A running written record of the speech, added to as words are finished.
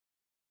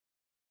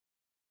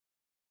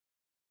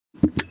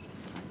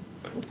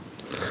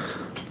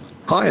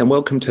Hi and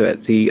welcome to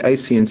the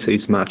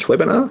ACNC's March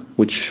webinar,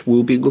 which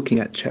will be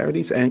looking at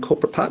charities and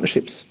corporate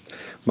partnerships.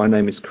 My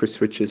name is Chris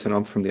Richards and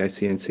I'm from the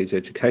ACNC's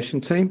education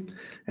team.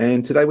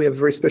 And today we have a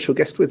very special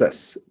guest with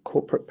us,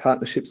 corporate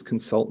partnerships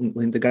consultant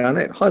Linda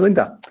Garnett. Hi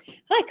Linda.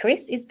 Hi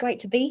Chris, it's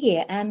great to be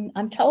here, and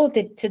I'm told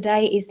that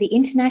today is the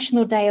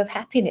International Day of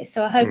Happiness,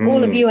 so I hope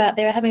all of you out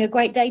there are having a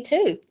great day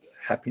too.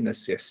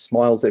 Happiness, yes,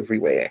 smiles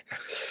everywhere.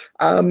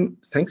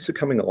 Thanks for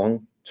coming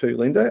along too,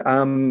 Linda.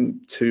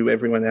 To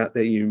everyone out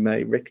there, you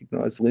may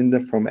recognise Linda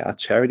from our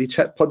Charity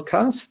Chat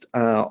podcast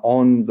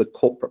on the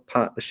corporate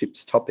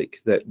partnerships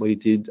topic that we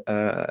did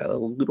a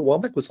little while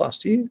back. Was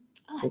last year?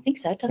 Oh, I think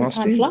so. Doesn't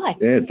time fly?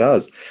 Yeah, it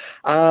does.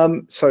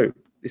 So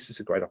this is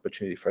a great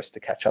opportunity for us to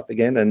catch up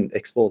again and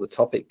explore the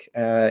topic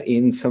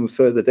in some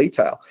further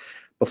detail.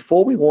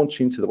 Before we launch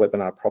into the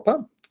webinar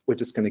proper, we're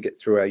just going to get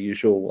through our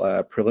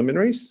usual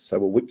preliminaries, so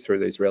we'll whip through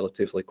these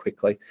relatively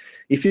quickly.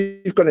 If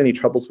you've got any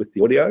troubles with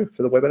the audio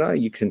for the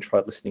webinar, you can try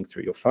listening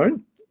through your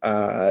phone.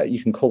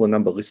 You can call the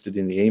number listed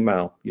in the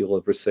email you'll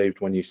have received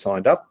when you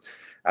signed up,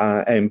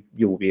 and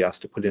you'll be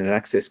asked to put in an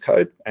access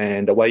code,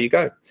 and away you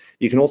go.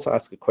 You can also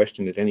ask a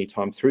question at any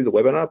time through the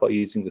webinar by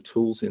using the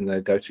tools in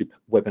the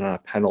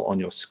GoToWebinar panel on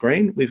your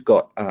screen. We've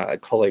got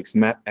colleagues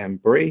Matt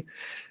and Bree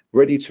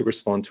ready to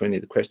respond to any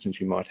of the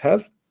questions you might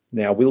have.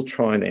 Now, we'll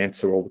try and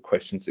answer all the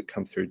questions that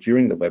come through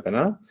during the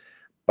webinar,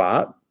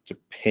 but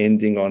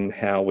depending on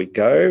how we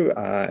go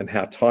and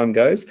how time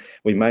goes,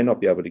 we may not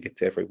be able to get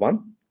to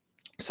everyone.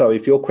 So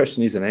if your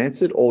question isn't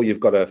answered or you've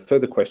got a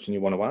further question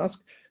you want to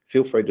ask,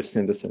 feel free to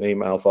send us an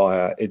email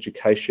via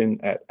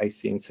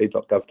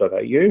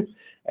education@acnc.gov.au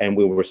and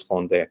we'll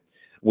respond there.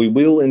 We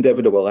will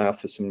endeavour to allow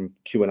for some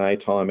Q&A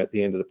time at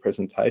the end of the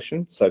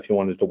presentation. So if you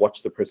wanted to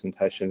watch the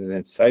presentation and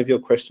then save your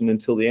question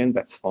until the end,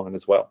 that's fine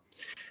as well.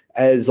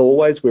 As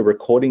always, we're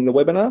recording the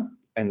webinar,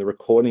 and the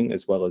recording,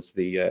 as well as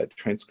the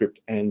transcript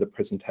and the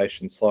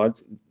presentation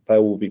slides, they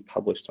will be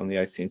published on the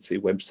ACNC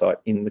website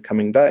in the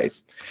coming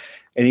days.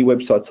 Any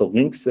websites or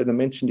links that are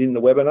mentioned in the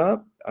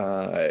webinar,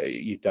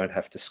 you don't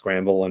have to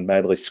scramble and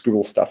madly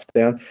scribble stuff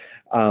down.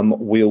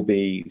 We'll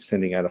be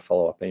sending out a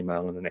follow-up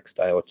email in the next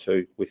day or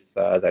two with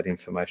that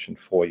information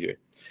for you.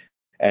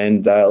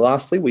 And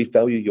lastly, we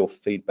value your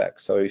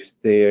feedback. So if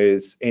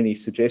there's any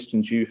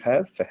suggestions you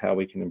have for how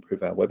we can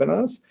improve our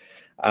webinars,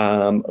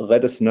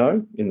 let us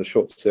know in the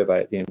short survey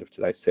at the end of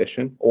today's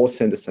session, or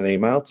send us an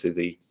email to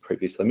the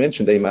previously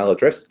mentioned email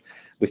address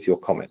with your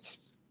comments.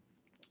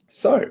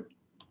 So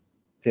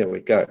there we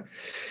go.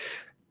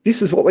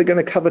 This is what we're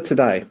going to cover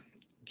today.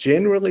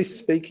 Generally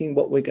speaking,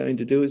 what we're going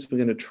to do is we're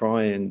going to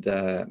try and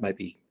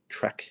maybe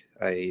track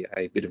a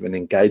bit of an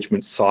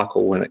engagement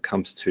cycle when it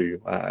comes to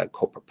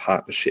corporate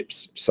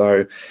partnerships.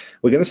 So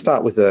we're going to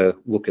start with a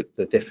look at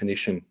the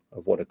definition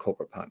of what a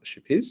corporate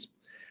partnership is.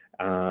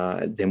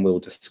 Then we'll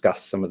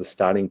discuss some of the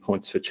starting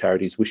points for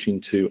charities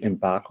wishing to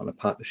embark on a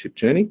partnership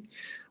journey.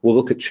 We'll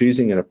look at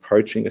choosing and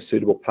approaching a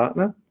suitable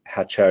partner,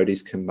 how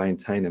charities can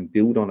maintain and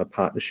build on a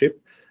partnership,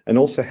 and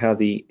also how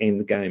the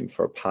end game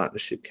for a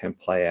partnership can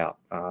play out,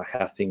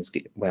 how things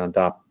get wound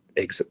up,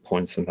 exit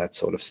points and that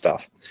sort of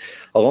stuff.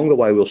 Along the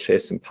way, we'll share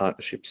some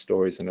partnership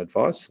stories and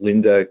advice.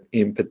 Linda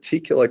in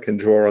particular can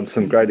draw on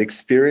some great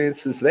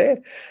experiences there.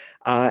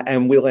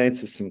 And we'll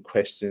answer some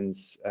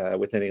questions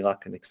with any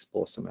luck and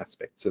explore some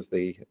aspects of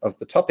the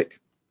topic.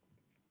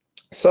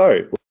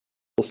 So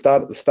we'll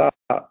start at the start.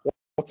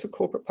 What's a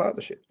corporate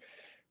partnership?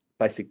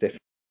 Basic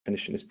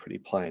definition is pretty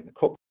plain. A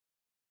corporate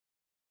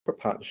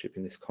partnership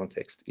in this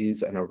context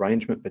is an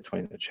arrangement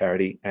between a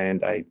charity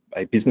and a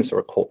business or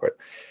a corporate.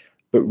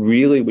 But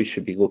really, we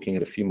should be looking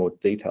at a few more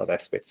detailed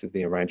aspects of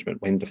the arrangement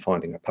when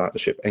defining a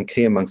partnership. And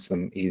key amongst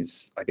them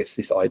is, I guess,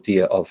 this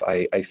idea of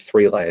a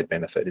three-layered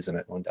benefit, isn't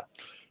it, Linda?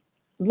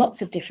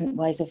 Lots of different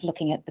ways of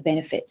looking at the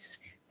benefits,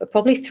 but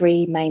probably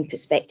three main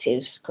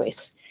perspectives,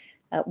 Chris.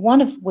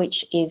 One of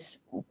which is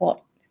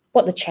what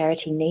the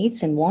charity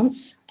needs and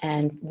wants,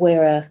 and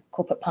where a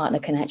corporate partner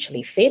can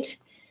actually fit.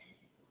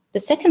 The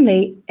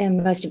secondly,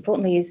 and most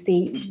importantly, is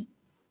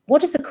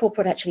what does the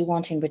corporate actually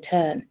want in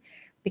return?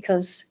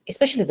 Because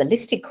especially the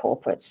listed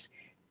corporates,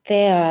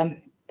 they're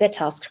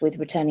tasked with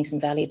returning some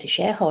value to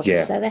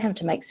shareholders. So they have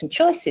to make some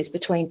choices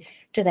between,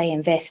 do they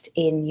invest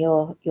in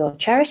your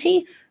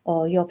charity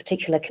or your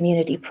particular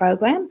community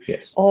program,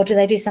 or do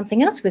they do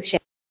something else with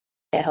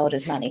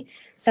shareholders' money?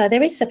 So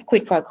there is a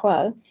quid pro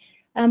quo.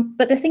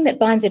 But the thing that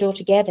binds it all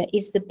together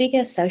is the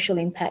bigger social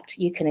impact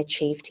you can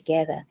achieve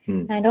together.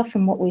 And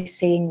often what we're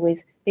seeing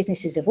with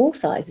businesses of all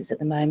sizes at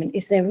the moment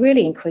is they're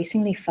really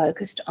increasingly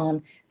focused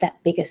on that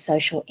bigger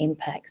social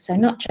impact. So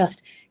not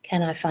just,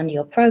 can I fund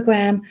your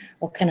program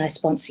or can I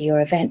sponsor your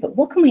event, but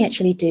what can we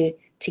actually do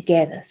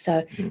together?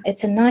 So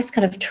it's a nice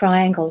kind of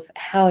triangle of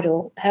how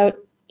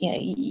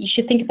you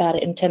should think about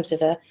it in terms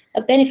of a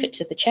benefit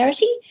to the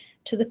charity,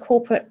 to the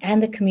corporate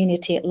and the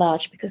community at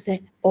large, because they're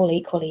all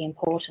equally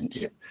important.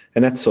 Yeah.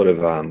 And that's sort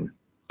of,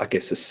 I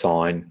guess, a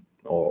sign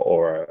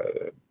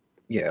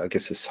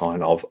a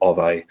sign of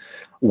a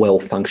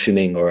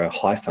well-functioning or a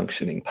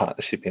high-functioning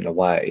partnership in a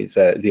way.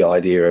 The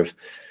idea of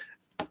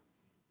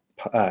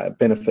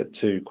benefit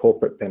to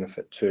corporate,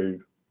 benefit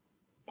to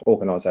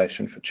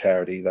organisation for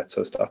charity, that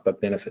sort of stuff, but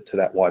benefit to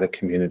that wider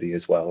community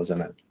as well,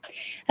 isn't it?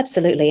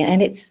 Absolutely,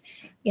 and it's,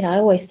 you know, I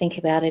always think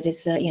about it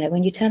as, you know,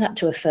 when you turn up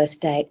to a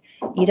first date,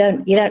 you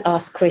don't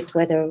ask Chris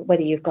whether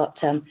you've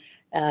got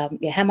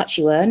how much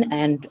you earn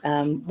and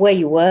where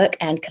you work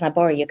and can I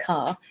borrow your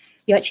car.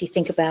 You actually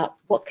think about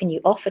what can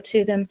you offer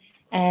to them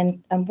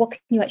and what can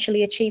you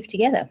actually achieve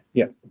together.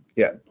 Yeah,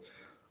 yeah.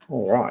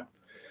 All right.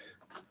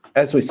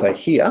 As we say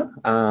here,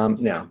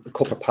 now, a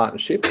corporate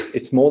partnership,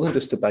 it's more than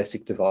just a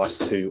basic device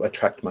to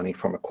attract money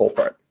from a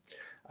corporate.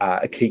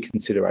 A key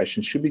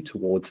consideration should be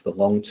towards the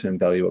long-term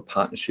value a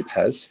partnership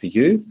has for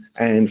you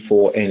and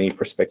for any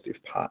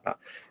prospective partner.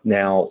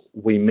 Now,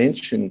 we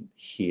mention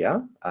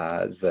here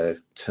the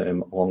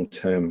term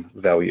long-term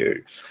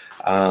value.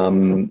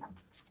 How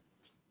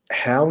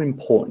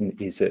important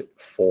is it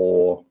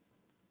for,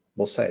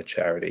 we'll say a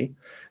charity,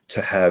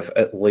 to have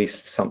at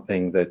least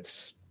something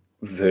that's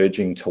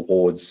verging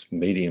towards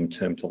medium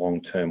term to long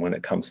term when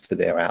it comes to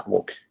their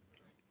outlook?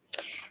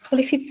 Well,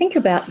 if you think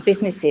about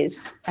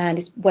businesses,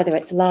 and whether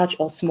it's large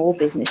or small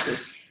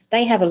businesses,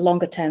 they have a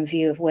longer term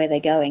view of where they're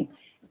going.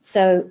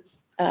 So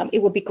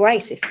it would be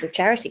great if the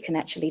charity can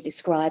actually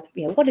describe,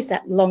 you know, what is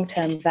that long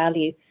term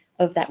value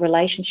of that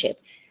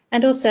relationship.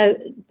 And also,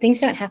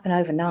 things don't happen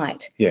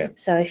overnight. Yeah.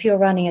 So if you're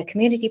running a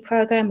community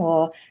program,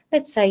 or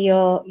let's say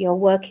you're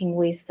working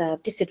with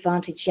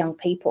disadvantaged young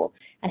people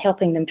and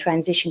helping them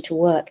transition to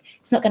work,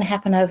 it's not going to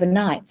happen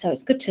overnight. So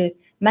it's good to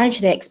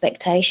manage their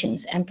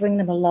expectations and bring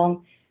the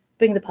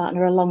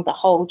partner along the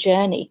whole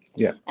journey.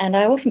 Yeah. And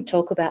I often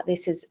talk about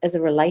this as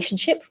a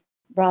relationship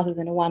rather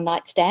than a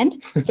one-night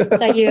stand.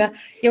 So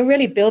you're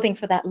really building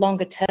for that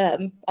longer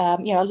term,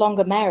 you know, a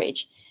longer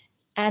marriage.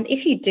 And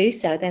if you do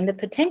so, then the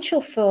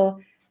potential for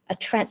a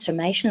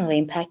transformational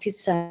impact is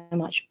so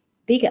much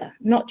bigger,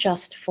 not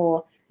just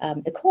for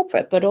the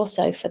corporate, but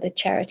also for the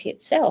charity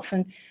itself.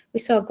 And we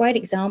saw a great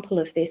example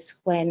of this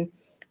when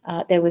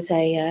there was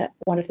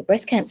one of the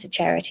breast cancer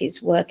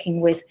charities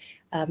working with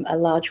a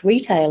large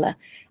retailer,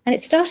 and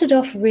it started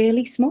off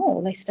really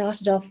small. They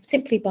started off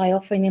simply by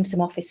offering them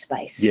some office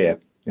space. Yeah,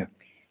 yeah.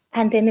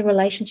 And then the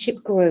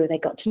relationship grew. They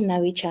got to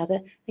know each other.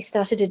 They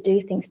started to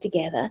do things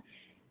together.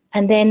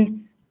 And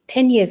then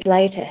 10 years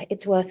later,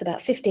 it's worth about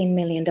 $15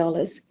 million.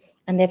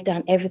 And they've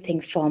done everything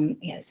from,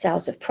 you know,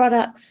 sales of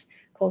products,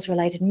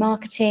 cause-related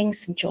marketing,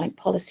 some joint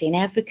policy and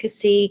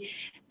advocacy,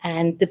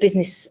 and the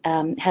business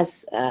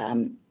has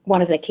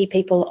one of their key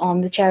people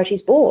on the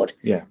charity's board.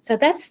 Yeah. So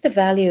that's the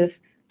value of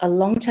a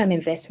long-term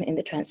investment in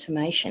the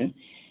transformation.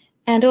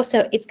 And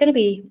also, it's going to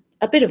be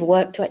a bit of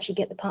work to actually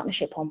get the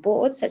partnership on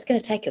board. So it's going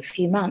to take a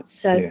few months.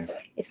 So Yeah.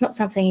 It's not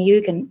something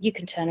you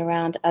can turn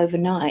around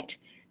overnight.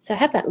 So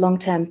have that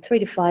long-term 3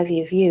 to 5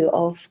 year view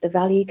of the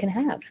value you can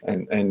have.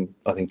 And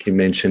I think you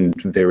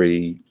mentioned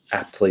very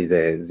aptly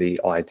there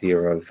the idea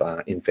of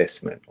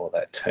investment, or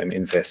that term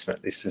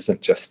investment. This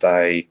isn't just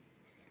a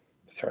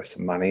throw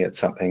some money at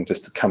something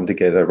just to come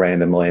together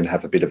randomly and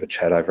have a bit of a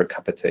chat over a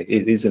cup of tea.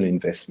 It is an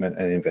investment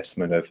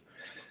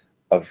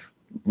of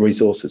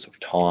resources, of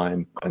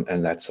time,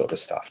 and that sort of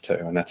stuff too.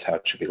 And that's how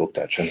it should be looked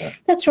at, shouldn't it?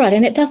 That's right.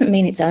 And it doesn't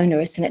mean it's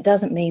onerous, and it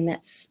doesn't mean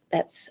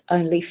that's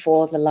only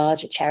for the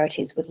larger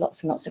charities with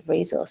lots and lots of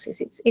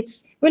resources.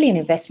 It's really an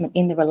investment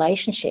in the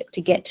relationship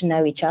to get to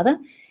know each other,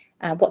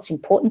 what's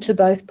important to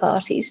both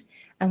parties,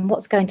 and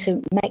what's going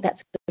to make that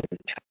sort of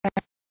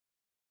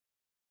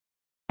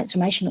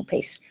transformational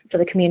piece for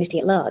the community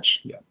at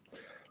large. Yeah.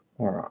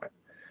 All right.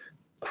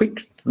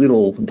 Quick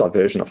little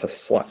diversion off a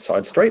slight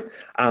side street.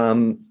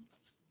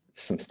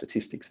 Some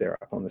statistics there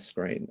up on the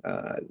screen.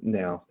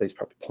 Now, these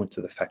probably point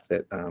to the fact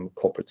that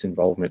corporates'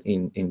 involvement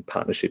in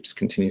partnerships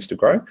continues to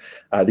grow.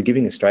 The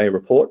Giving Australia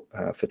report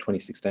for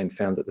 2016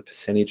 found that the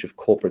percentage of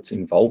corporates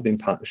involved in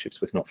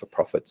partnerships with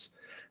not-for-profits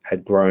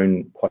had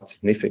grown quite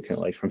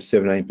significantly, from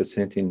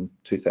 17% in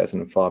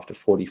 2005 to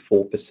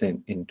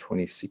 44% in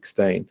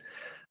 2016.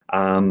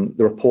 The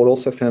report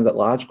also found that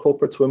large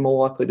corporates were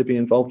more likely to be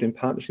involved in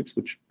partnerships,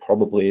 which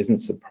probably isn't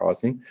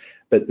surprising,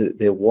 but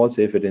there was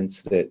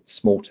evidence that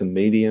small to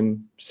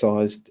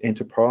medium-sized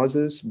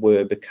enterprises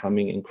were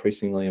becoming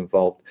increasingly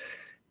involved.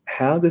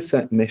 How does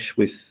that mesh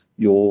with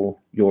your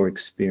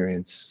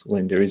experience,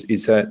 Linda?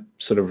 Is that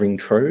sort of ring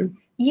true?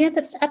 Yeah,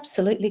 that's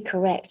absolutely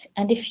correct.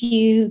 And if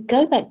you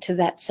go back to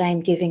that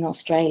same Giving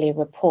Australia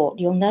report,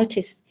 you'll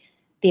notice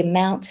the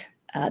amount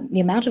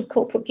of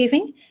corporate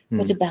giving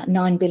was about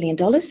 $9 billion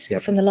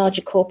from the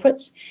larger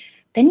corporates.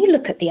 Then you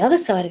look at the other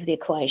side of the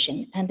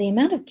equation, and the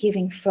amount of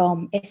giving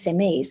from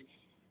SMEs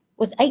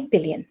was $8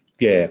 billion.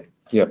 Yeah,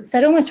 yeah. So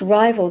it almost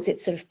rivals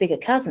its sort of bigger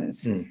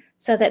cousins.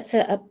 So that's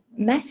a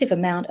massive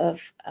amount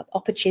of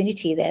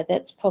opportunity there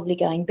that's probably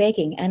going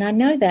begging. And I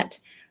know that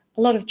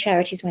a lot of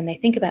charities, when they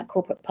think about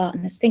corporate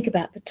partners, think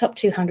about the top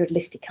 200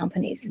 listed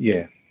companies.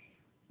 Yeah.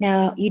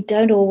 Now, you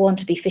don't all want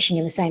to be fishing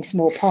in the same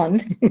small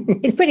pond.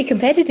 It's pretty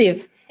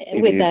competitive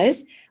with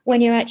those, when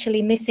you're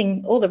actually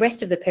missing all the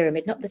rest of the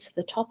pyramid, not just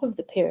the top of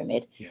the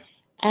pyramid. Yeah.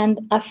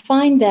 And I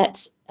find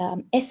that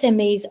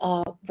SMEs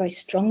are very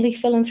strongly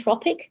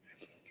philanthropic,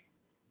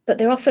 but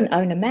they're often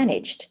owner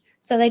managed.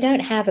 So they don't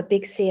have a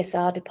big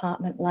CSR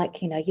department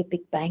like, your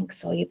big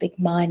banks or your big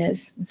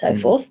miners and so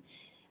forth.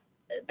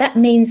 That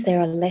means there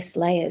are less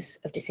layers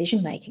of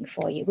decision making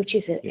for you, which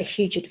is a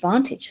huge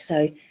advantage.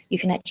 So you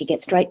can actually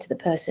get straight to the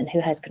person who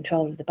has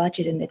control of the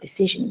budget and the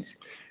decisions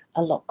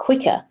a lot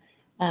quicker.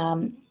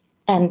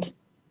 And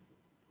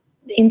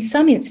in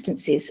some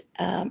instances,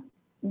 I'll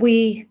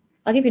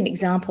give you an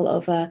example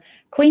of a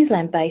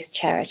Queensland-based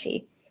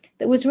charity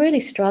that was really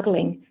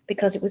struggling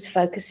because it was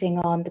focusing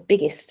on the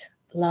biggest,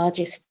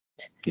 largest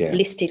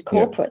listed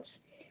corporates.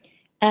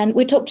 And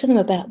we talked to them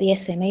about the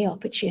SME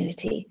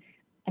opportunity,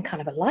 and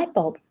kind of a light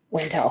bulb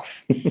went off.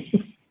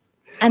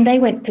 And they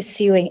went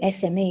pursuing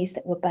SMEs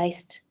that were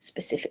based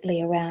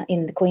specifically around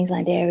in the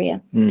Queensland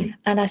area.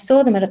 And I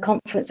saw them at a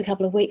conference a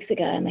couple of weeks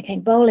ago, and they came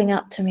bowling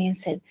up to me and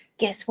said,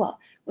 guess what?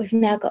 We've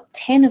now got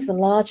 10 of the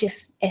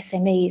largest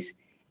SMEs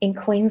in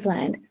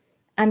Queensland,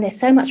 and they're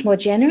so much more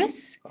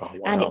generous.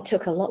 And it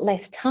took a lot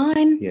less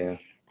time.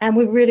 And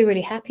we're really,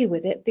 really happy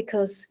with it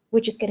because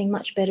we're just getting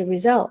much better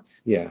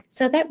results.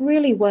 So that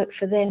really worked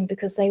for them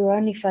because they were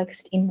only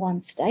focused in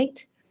one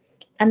state.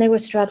 And they were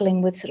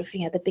struggling with sort of,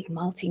 the big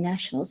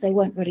multinationals. They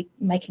weren't really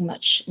making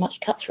much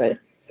cut through.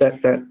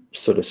 That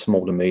sort of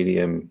small to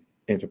medium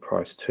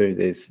enterprise too,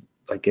 there's,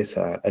 I guess,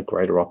 a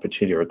greater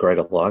opportunity or a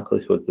greater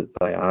likelihood that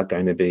they are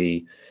going to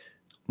be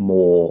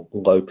more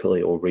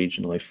locally or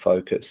regionally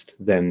focused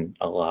than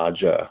a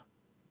larger,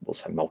 we'll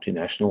say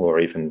multinational or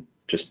even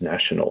just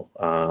national.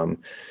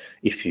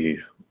 If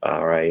you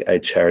are a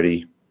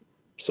charity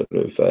sort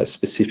of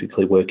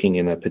specifically working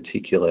in a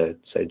particular,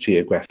 say,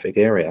 geographic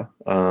area,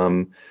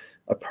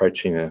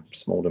 approaching a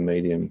small to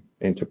medium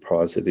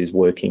enterprise that is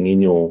working in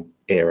your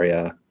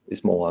area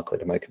is more likely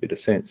to make a bit of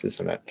sense,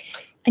 isn't it?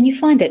 And you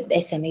find that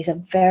SMEs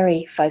are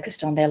very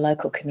focused on their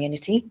local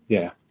community.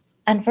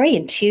 And very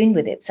in tune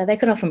with it. So they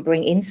can often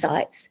bring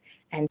insights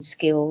and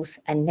skills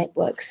and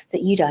networks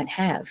that you don't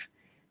have.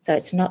 So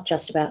it's not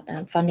just about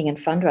funding and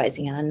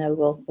fundraising. And I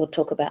know we'll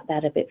talk about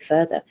that a bit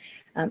further.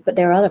 But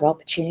there are other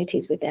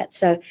opportunities with that.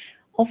 So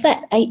of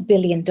that $8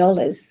 billion,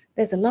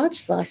 there's a large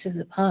slice of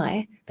the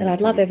pie that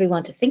I'd love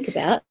everyone to think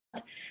about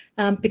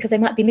because they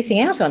might be missing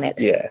out on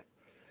it.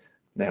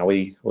 Now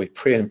we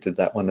preempted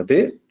that one a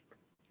bit.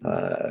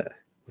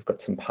 We've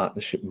got some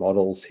partnership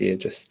models here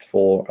just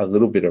for a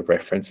little bit of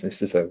reference.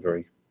 This is a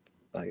very,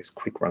 I guess,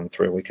 quick run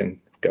through. We can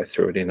go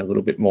through it in a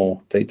little bit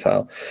more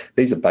detail.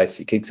 These are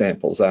basic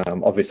examples.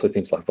 Obviously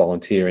things like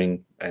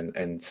volunteering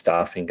and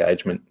staff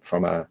engagement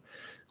from a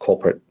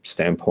corporate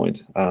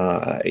standpoint,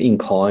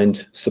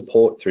 in-kind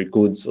support through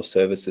goods or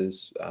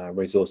services,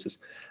 resources.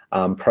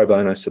 Pro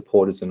bono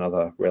support is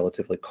another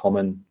relatively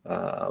common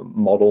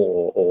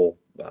model or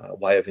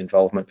way of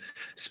involvement.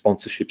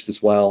 Sponsorships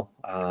as well.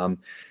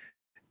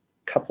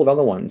 Couple of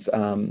other ones,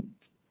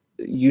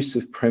 use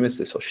of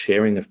premises or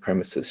sharing of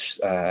premises,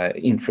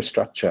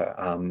 infrastructure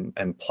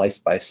and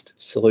place-based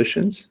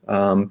solutions,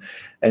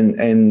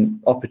 and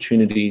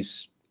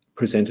opportunities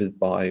presented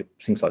by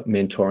things like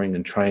mentoring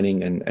and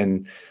training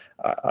and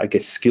I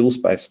guess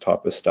skills-based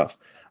type of stuff.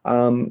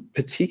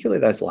 Particularly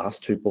those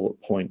last two bullet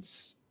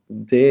points,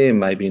 they're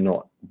maybe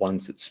not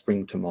ones that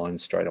spring to mind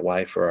straight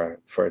away for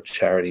a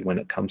charity when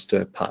it comes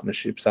to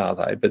partnerships, are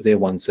they? But they're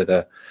ones that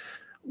are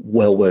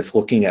well worth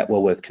looking at,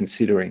 well worth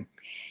considering.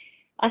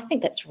 I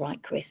think that's right,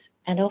 Chris.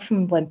 And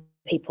often when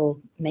people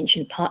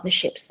mention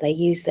partnerships, they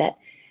use that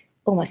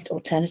almost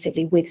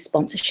alternatively with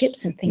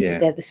sponsorships and think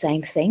that they're the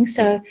same thing.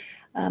 So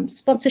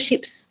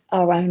sponsorships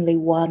are only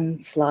one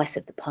slice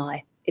of the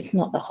pie. It's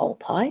not the whole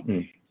pie.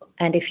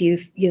 And if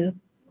you're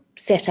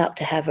set up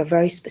to have a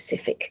very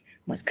specific,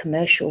 almost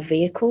commercial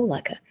vehicle,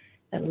 like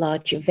a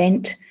large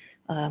event,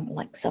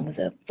 like some of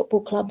the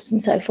football clubs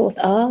and so forth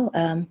are,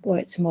 where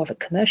it's more of a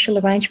commercial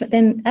arrangement,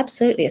 then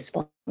absolutely a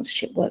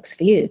sponsorship works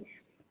for you.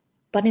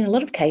 But in a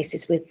lot of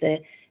cases with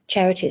the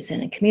charities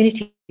and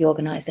community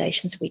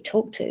organisations we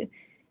talk to,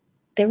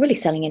 they're really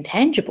selling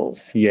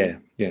intangibles.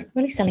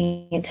 Really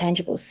selling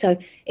intangibles. So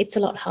it's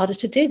a lot harder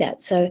to do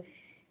that. So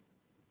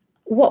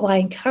what I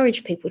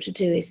encourage people to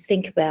do is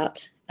think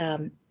about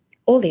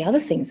all the other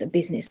things a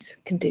business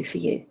can do for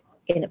you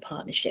in a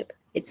partnership.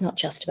 It's not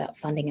just about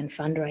funding and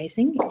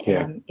fundraising.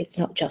 It's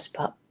not just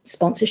about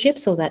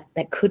sponsorships, or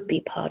that could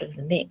be part of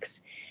the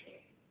mix.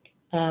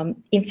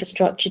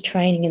 Infrastructure,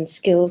 training and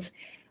skills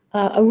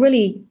are a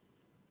really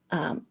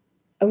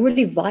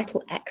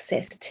vital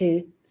access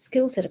to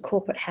skills that a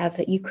corporate have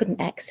that you couldn't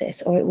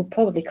access, or it will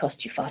probably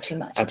cost you far too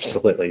much.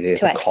 Absolutely,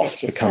 to the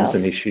cost yourself. Becomes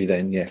an issue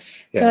then,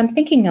 yes. So I'm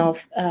thinking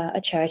of a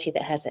charity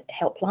that has a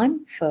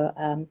helpline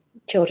for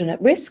children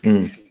at risk,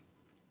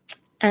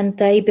 and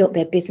they built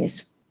their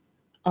business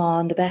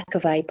on the back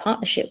of a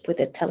partnership with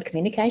a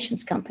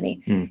telecommunications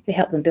company who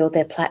helped them build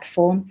their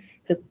platform,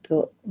 who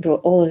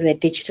brought all of their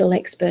digital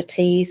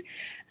expertise,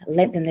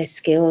 lent them their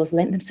skills,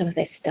 lent them some of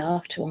their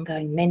staff to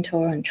ongoing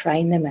mentor and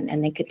train them, and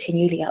then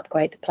continually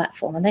upgrade the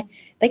platform. And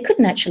they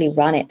couldn't actually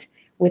run it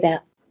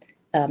without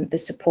the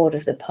support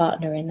of the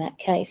partner in that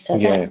case. So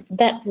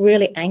that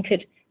really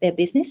anchored their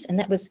business, and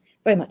that was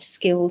very much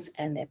skills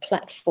and their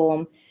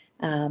platform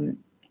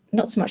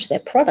not so much their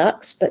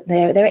products, but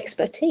their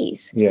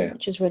expertise,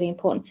 which is really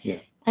important. Yeah.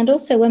 And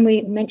also, when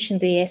we mentioned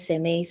the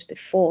SMEs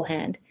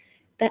beforehand,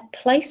 that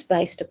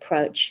place-based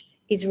approach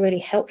is really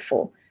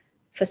helpful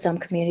for some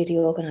community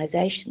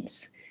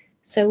organisations.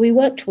 So we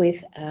worked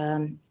with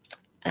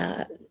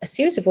a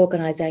series of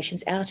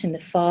organisations out in the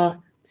far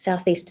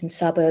southeastern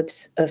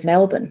suburbs of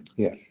Melbourne,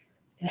 who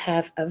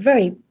have a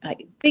very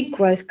big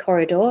growth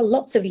corridor,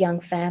 lots of young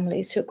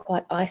families who are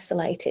quite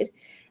isolated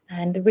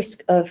and the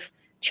risk of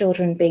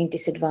children being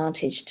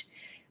disadvantaged.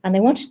 And they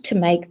wanted to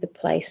make the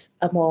place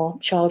a more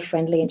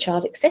child-friendly and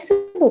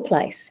child-accessible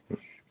place.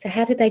 So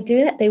how did they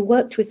do that? They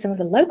worked with some of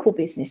the local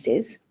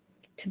businesses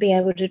to be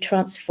able to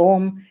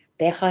transform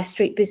their high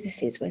street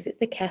businesses, whether it's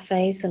the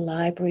cafes, the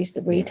libraries,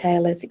 the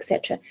retailers,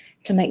 etc.,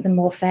 to make them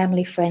more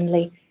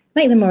family-friendly,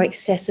 make them more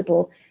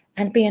accessible,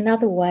 and be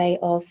another way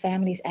of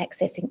families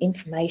accessing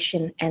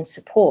information and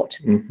support.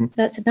 So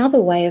that's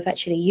another way of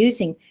actually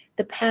using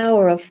the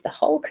power of the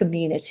whole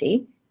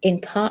community in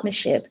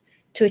partnership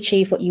to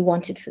achieve what you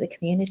wanted for the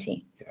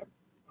community. Yeah.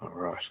 All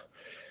right.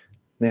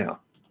 Now,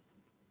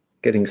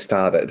 getting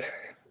started.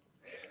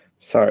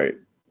 So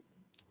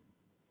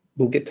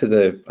we'll get to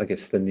the, I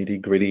guess, the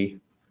nitty-gritty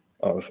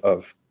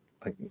of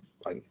I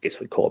guess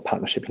we call it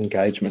partnership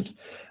engagement.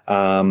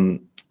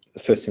 The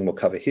first thing we'll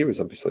cover here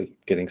is obviously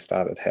getting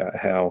started,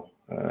 how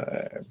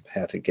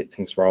to get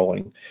things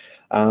rolling.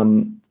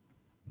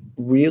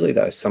 Really,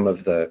 though, some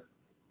of the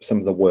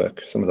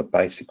work, some of the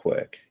basic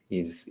work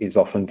is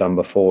often done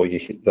before you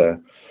hit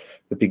the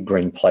big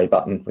green play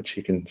button, which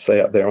you can see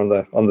up there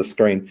on the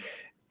screen.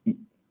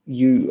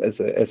 You, as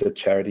a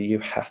charity, you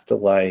have to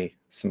lay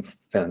some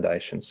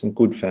foundations, some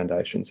good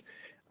foundations.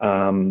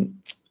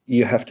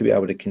 You have to be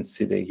able to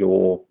consider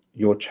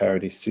your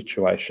charity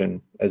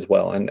situation as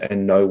well,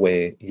 and know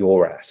where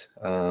you're at.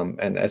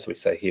 And as we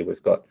say here,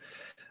 we've got,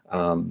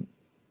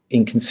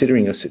 in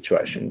considering your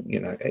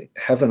situation,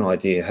 have an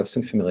idea, have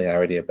some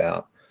familiarity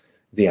about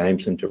the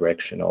aims and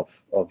direction of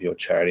your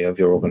charity, of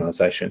your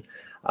organisation.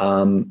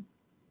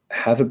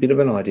 Have a bit of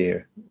an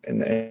idea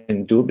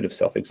and do a bit of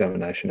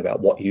self-examination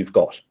about what you've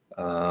got,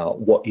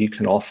 what you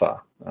can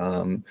offer,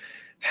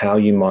 how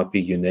you might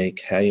be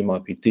unique, how you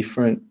might be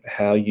different,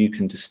 how you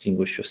can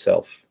distinguish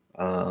yourself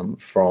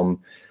from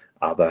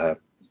other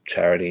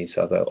charities,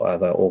 other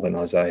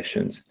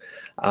organisations.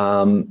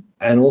 And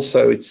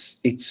also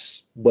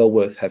it's well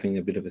worth having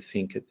a bit of a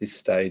think at this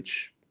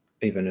stage,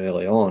 even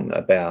early on,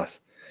 about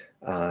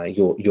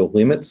your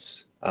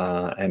limits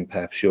and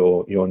perhaps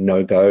your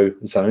no-go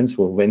zones.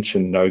 We'll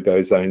mention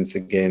no-go zones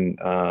again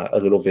a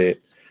little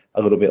bit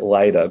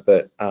later,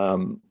 but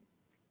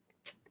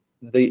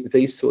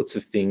these sorts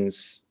of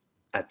things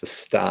at the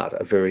start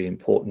are very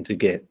important to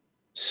get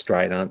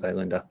straight, aren't they,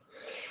 Linda?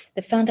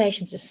 The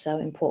foundations are so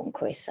important,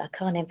 Chris. I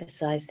can't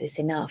emphasize this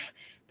enough,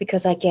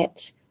 because I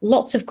get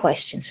lots of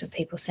questions from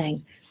people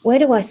saying, where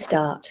do I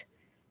start?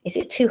 Is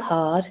it too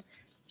hard?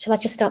 Shall I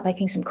just start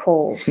making some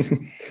calls?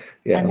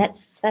 And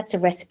that's a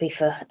recipe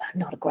for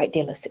not a great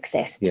deal of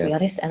success, to be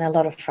honest, and a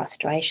lot of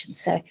frustration.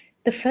 So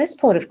the first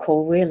port of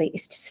call really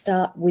is to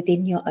start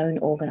within your own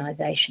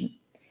organisation,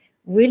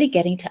 really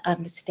getting to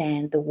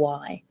understand the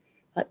why.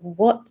 Like,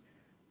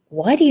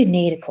 why do you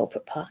need a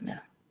corporate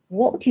partner?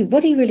 What do you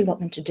really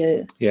want them to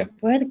do? Yeah.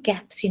 Where are the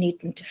gaps you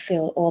need them to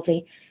fill, or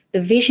the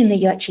vision that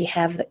you actually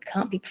have that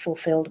can't be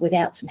fulfilled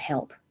without some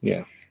help?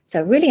 Yeah.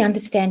 So really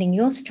understanding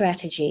your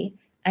strategy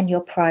and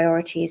your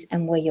priorities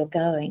and where you're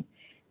going.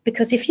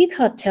 Because if you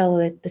can't tell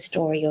the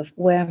story of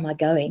where am I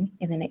going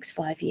in the next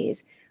 5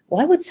 years,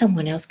 why would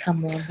someone else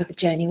come along with the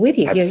journey with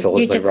you?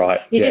 Absolutely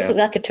right. You just look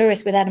like a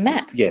tourist without a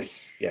map.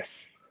 Yes.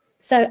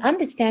 So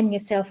understanding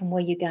yourself and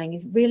where you're going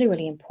is really,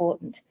 really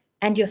important,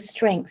 and your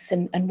strengths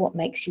and what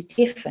makes you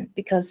different,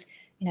 because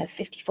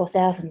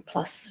 54,000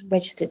 plus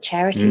registered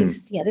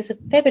charities, there's a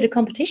fair bit of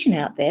competition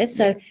out there.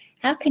 So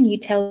how can you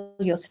tell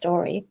your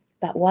story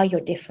about why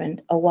you're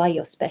different or why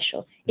you're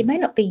special? It may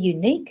not be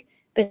unique,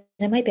 but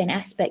there may be an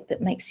aspect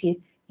that makes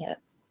you,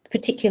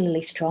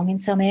 particularly strong in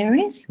some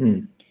areas.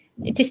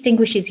 It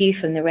distinguishes you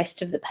from the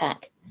rest of the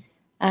pack.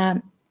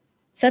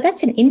 So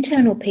that's an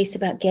internal piece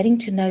about getting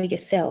to know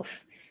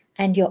yourself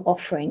and your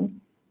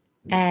offering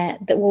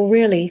that will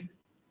really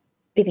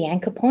be the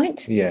anchor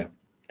point. Yeah.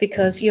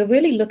 Because you're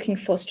really looking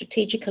for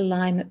strategic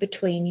alignment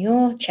between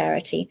your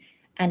charity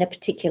and a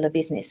particular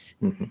business.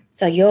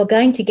 So you're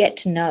going to get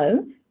to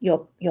know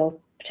your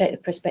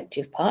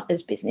prospective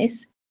partner's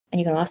business, and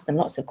you're going to ask them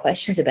lots of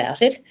questions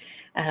about it,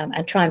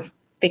 and try and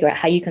figure out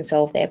how you can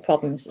solve their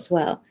problems as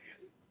well.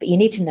 But you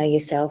need to know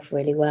yourself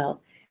really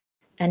well.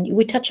 And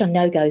we touch on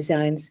no-go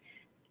zones.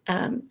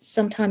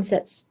 Sometimes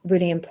that's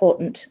really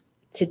important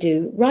to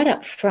do right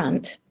up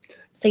front,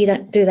 so you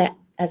don't do that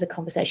as a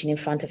conversation in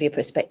front of your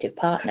prospective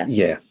partner.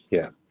 Yeah.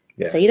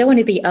 So you don't want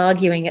to be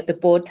arguing at the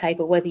board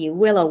table whether you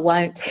will or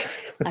won't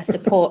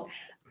support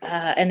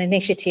an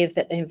initiative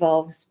that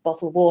involves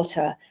bottled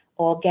water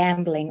or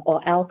gambling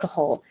or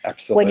alcohol.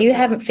 Absolutely. When you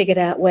haven't figured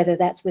out whether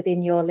that's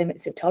within your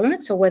limits of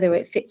tolerance or whether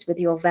it fits with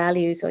your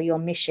values or your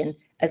mission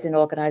as an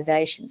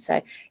organisation.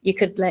 So you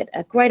could let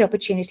a great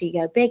opportunity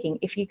go begging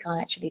if you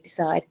can't actually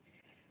decide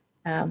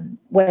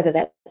whether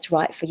that's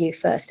right for you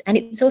first. And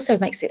it also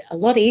makes it a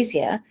lot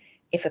easier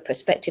if a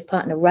prospective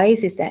partner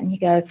raises that and you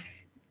go,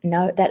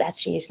 no, that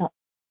actually is not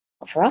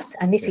for us,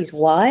 and this is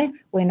why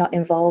we're not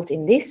involved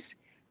in this.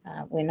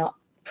 We're not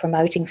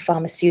promoting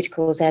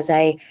pharmaceuticals as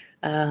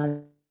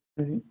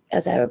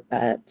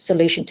a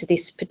solution to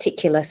this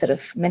particular sort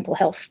of mental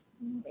health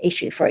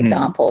issue, for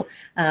example,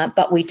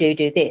 but we do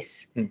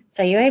this.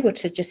 So you're able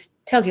to just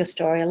tell your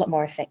story a lot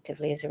more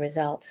effectively as a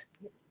result.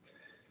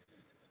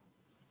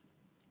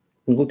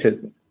 Look at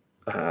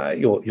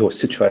your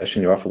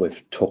situation, your offer.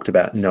 We've talked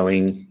about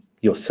knowing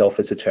yourself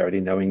as a charity,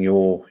 knowing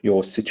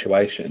your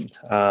situation.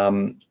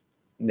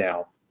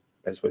 Now,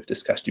 as we've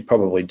discussed, you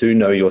probably do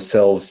know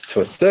yourselves to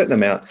a certain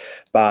amount,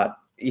 but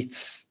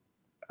it's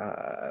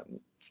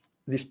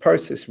this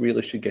process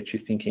really should get you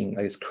thinking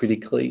as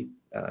critically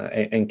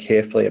and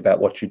carefully about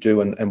what you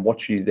do and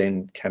what you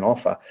then can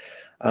offer.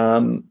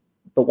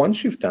 But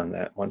once you've done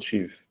that, once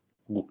you've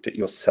looked at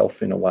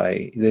yourself in a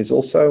way, there's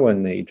also a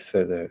need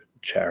for the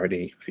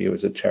charity, for you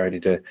as a charity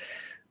to,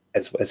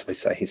 as we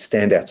say here,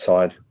 stand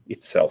outside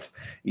itself.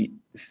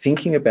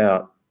 Thinking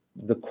about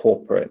the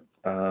corporate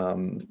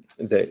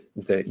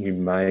that you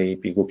may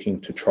be looking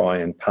to try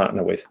and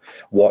partner with.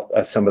 What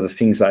are some of the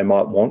things they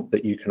might want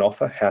that you can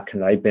offer? How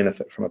can they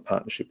benefit from a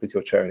partnership with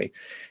your charity?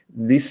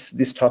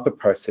 This type of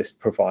process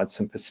provides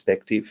some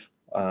perspective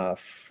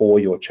for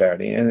your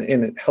charity, and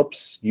it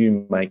helps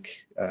you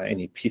make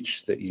any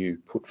pitch that you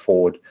put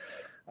forward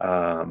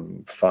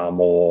far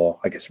more,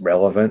 I guess,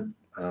 relevant,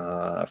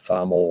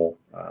 far more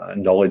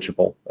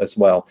knowledgeable as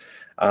well.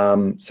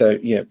 So,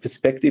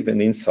 perspective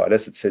and insight,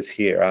 as it says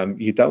here,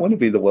 you don't want to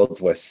be the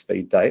world's worst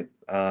speed date.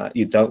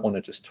 You don't want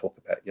to just talk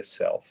about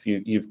yourself.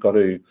 You've got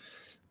to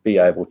be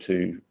able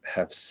to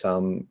have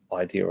some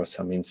idea or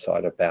some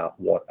insight about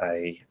what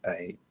a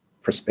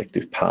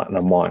prospective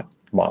partner might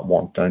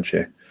want, don't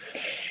you?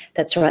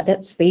 That's right.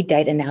 That speed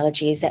date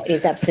analogy is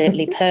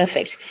absolutely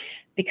perfect,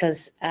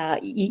 because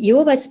you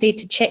always need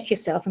to check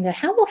yourself and go,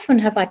 how often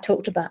have I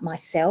talked about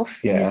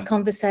myself in this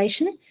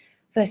conversation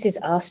versus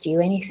asked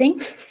you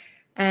anything?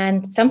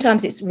 And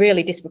sometimes it's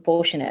really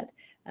disproportionate,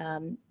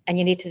 and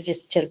you need to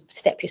just sort of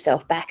step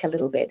yourself back a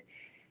little bit.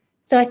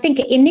 So I think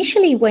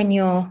initially when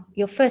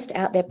you're first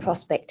out there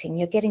prospecting,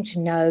 you're getting to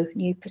know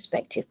new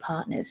prospective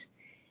partners.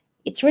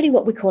 It's really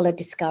what we call a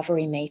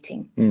discovery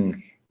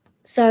meeting.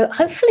 So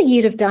hopefully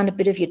you'd have done a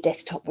bit of your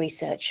desktop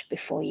research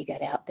before you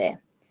get out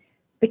there,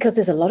 because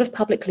there's a lot of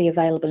publicly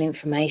available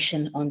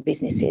information on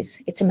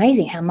businesses. It's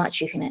amazing how much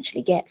you can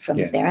actually get from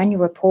their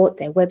annual report,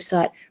 their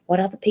website, what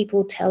other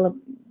people tell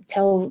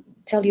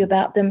you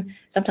about them,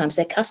 sometimes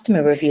their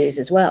customer reviews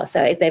as well.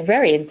 So they're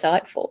very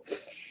insightful.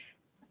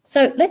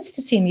 So let's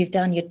assume you've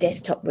done your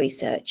desktop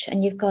research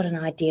and you've got an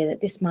idea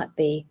that this might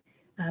be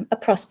a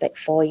prospect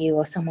for you,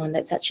 or someone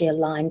that's actually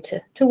aligned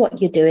to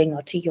what you're doing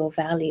or to your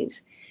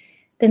values.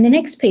 Then the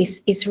next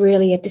piece is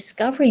really a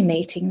discovery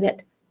meeting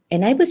that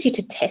enables you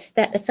to test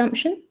that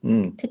assumption,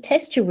 to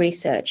test your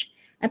research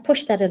and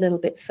push that a little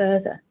bit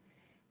further.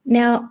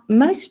 Now,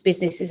 most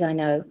businesses I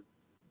know,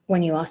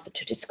 when you ask them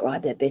to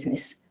describe their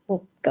business,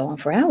 will go on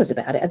for hours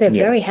about it. They're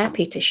very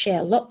happy to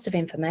share lots of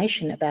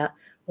information about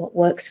what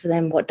works for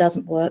them, what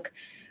doesn't work,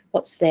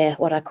 what's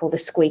what I call the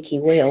squeaky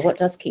wheel, what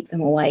does keep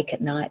them awake at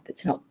night.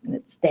 It's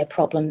their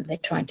problem that they're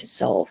trying to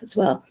solve as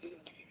well.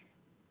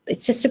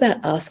 It's just about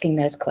asking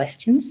those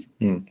questions.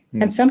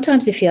 And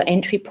sometimes if your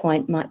entry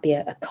point might be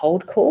a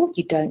cold call,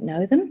 you don't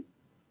know them,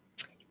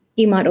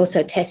 you might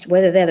also test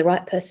whether they're the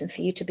right person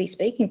for you to be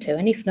speaking to.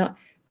 And if not,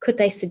 could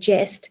they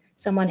suggest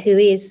someone who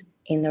is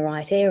in the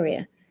right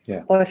area?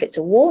 Or if it's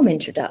a warm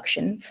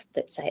introduction,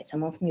 let's say it's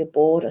someone from your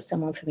board or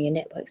someone from your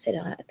network said,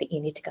 I think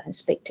you need to go and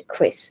speak to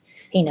Chris.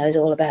 He knows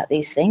all about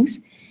these things.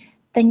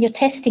 Then you're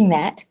testing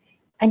that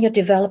and you're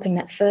developing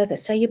that further.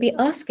 So you'll be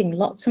asking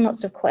lots and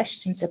lots of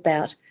questions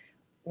about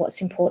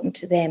what's important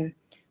to them,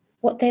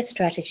 what their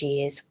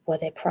strategy is, what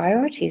their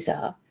priorities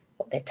are,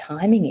 what their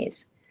timing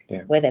is,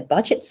 where their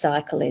budget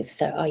cycle is.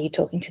 So are you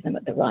talking to them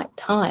at the right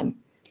time?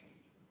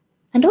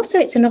 And also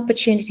it's an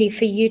opportunity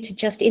for you to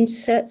just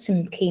insert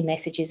some key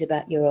messages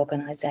about your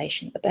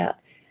organisation, about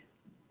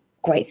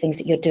great things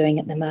that you're doing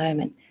at the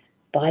moment.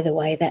 By the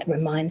way, that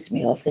reminds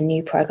me of the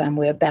new program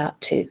we're about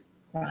to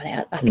run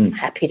out. I'm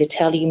happy to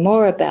tell you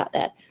more about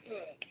that.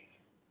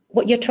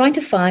 What you're trying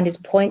to find is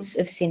points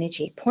of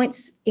synergy,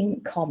 points in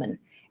common.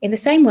 In the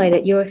same way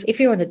that if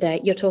you're on a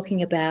date, you're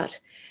talking about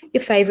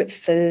your favourite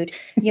food,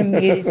 your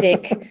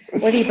music,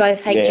 whether you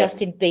both hate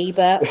Justin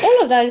Bieber,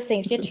 all of those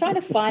things. You're trying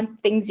to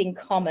find things in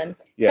common.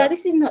 So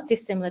this is not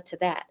dissimilar to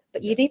that,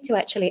 but you need to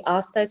actually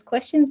ask those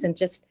questions and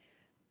just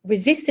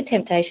resist the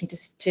temptation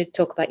to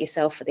talk about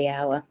yourself for the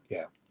hour.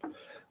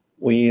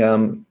 We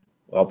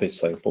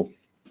obviously,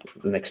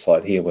 the next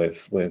slide here,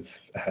 we've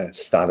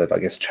started, I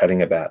guess,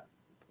 chatting about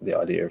the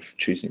idea of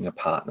choosing a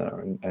partner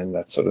and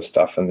that sort of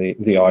stuff, and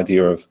the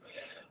idea of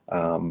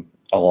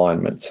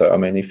alignment. So, I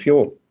mean, if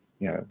you're,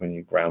 when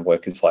your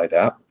groundwork is laid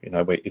out,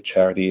 where your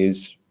charity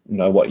is,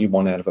 know what you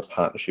want out of a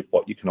partnership,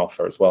 what you can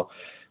offer as well.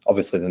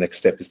 Obviously, the next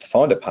step is to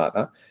find a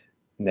partner.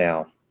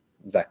 Now,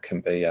 that can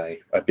be a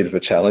bit of a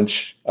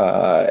challenge.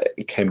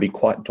 It can be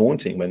quite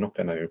daunting. We're not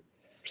going to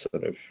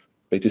sort of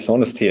be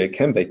dishonest here. It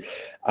can be.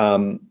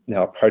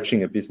 Now,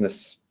 approaching a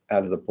business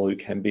out of the blue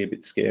can be a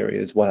bit scary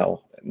as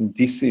well. And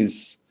this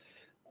is,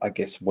 I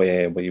guess,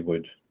 where we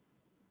would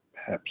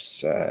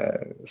perhaps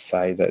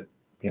say that,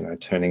 you know,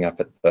 turning up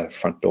at the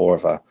front door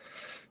of a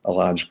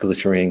large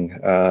glittering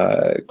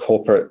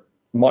corporate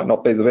might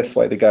not be the best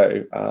way to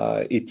go.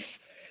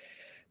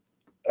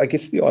 I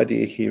guess the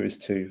idea here is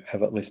to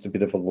have at least a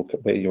bit of a look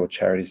at where your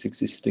charity's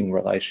existing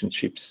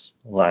relationships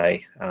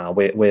lay,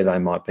 where they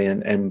might be,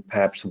 and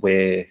perhaps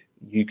where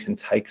you can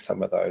take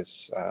some of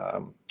those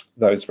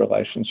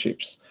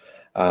relationships.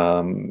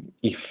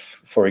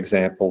 If, for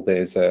example,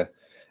 there's an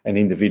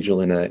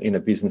individual in a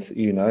business that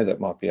you know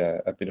that might be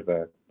a bit of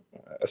a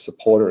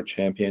supporter, a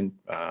champion,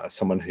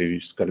 someone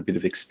who's got a bit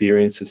of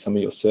experience with some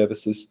of your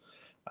services,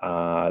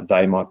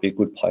 they might be a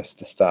good place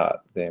to start.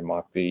 There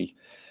might be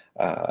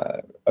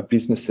a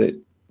business that,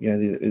 you know,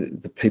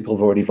 the people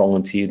have already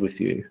volunteered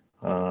with you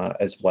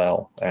as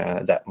well.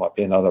 That might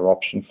be another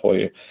option for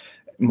you.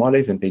 It might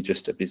even be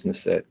just a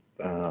business that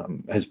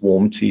has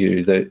warmed to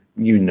you, that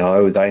you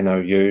know, they know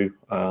you.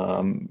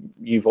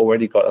 You've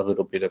already got a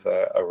little bit of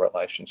a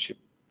relationship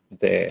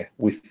there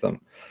with them.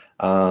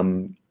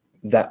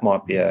 That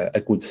might be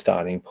a good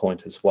starting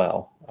point as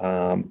well.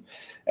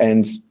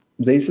 And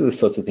these are the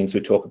sorts of things we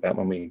talk about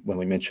when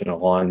we mention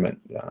alignment,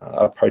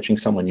 approaching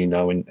someone you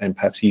know, and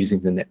perhaps using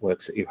the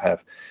networks that you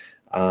have.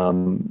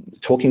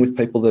 Talking with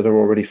people that are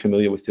already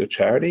familiar with your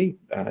charity,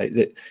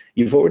 that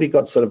you've already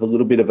got sort of a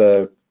little bit of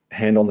a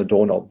hand on the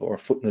doorknob or a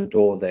foot in the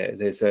door there.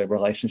 There's a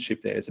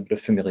relationship there, there's a bit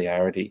of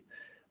familiarity,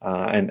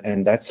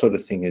 and that sort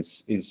of thing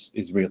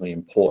is really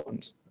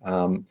important.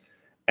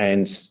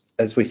 And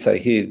as we say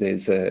here,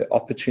 there's an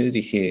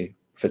opportunity here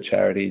for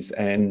charities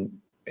and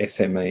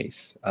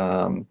SMEs.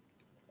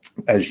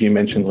 As you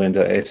mentioned,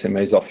 Linda,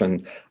 SMEs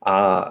often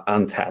are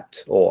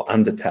untapped or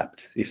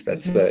undertapped, if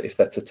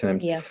that's a term.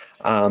 Yeah.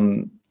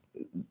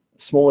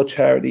 Smaller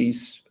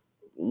charities,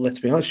 let's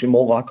be honest, you're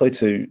more likely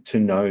to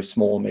know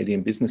small or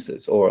medium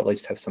businesses, or at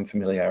least have some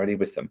familiarity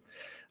with them.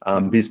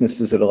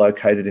 Businesses that are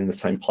located in the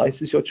same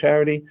place as your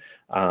charity,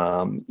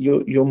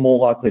 you're more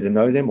likely to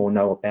know them or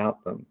know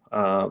about them.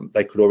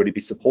 They could already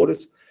be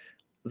supporters.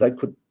 They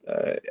could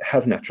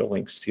have natural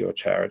links to your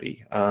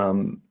charity.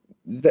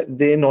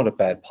 They're not a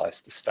bad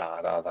place to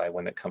start, are they,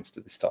 when it comes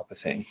to this type of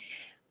thing?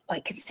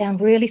 It can sound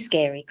really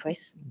scary,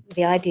 Chris.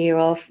 The idea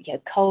of, you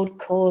know, cold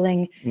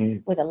calling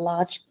with a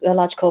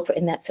large corporate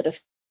in that sort of,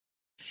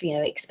 you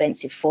know,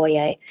 expensive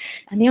foyer.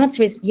 And the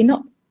answer is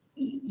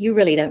you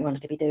really don't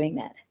want to be doing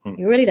that.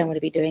 You really don't want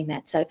to be doing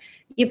that. So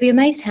you'd be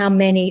amazed how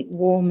many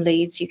warm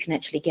leads you can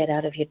actually get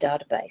out of your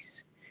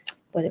database,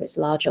 whether it's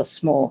large or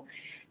small.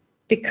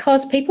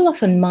 Because people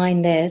often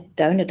mine their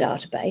donor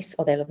database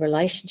or their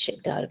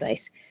relationship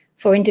database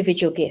for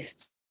individual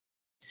gifts.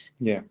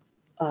 Yeah.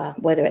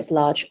 Whether it's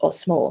large or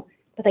small,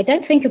 but they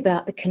don't think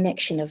about the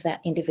connection of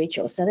that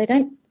individual. So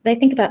they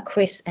think about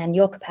Chris and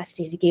your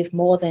capacity to give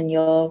more than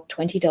your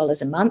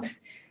 $20 a month.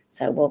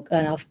 So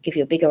I'll give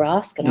you a bigger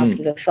ask and ask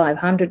you for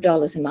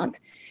 $500 a month.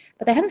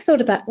 But they haven't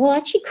thought about, well,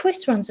 actually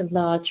Chris runs a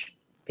large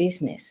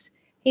business.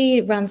 He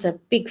runs a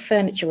big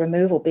furniture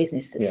removal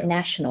business that's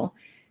national.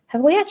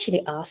 Have we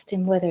actually asked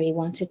him whether he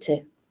wanted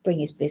to bring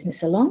his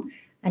business along?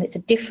 And it's a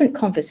different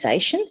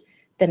conversation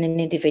than an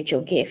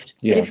individual gift.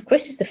 Yeah. But if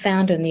Chris is the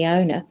founder and the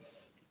owner,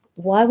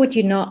 why would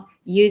you not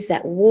use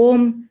that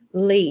warm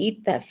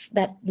lead,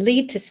 that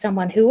lead to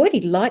someone who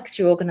already likes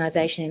your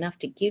organisation enough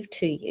to give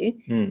to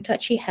you, to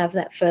actually have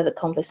that further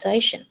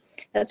conversation?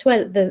 That's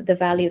where the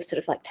value of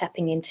sort of like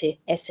tapping into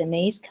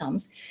SMEs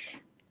comes.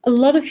 A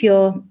lot of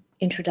your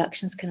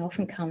introductions can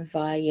often come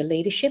via your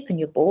leadership and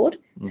your board,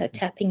 so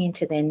tapping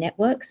into their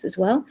networks as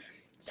well,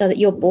 so that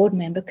your board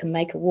member can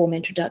make a warm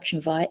introduction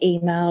via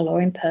email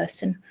or in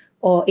person,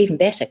 or even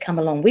better, come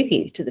along with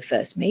you to the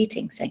first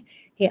meeting, saying,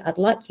 here, I'd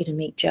like you to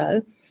meet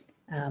Joe.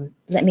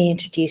 Let me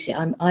introduce you.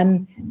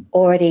 I'm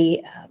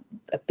already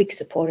a big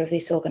supporter of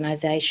this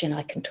organisation.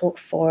 I can talk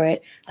for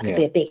it. I can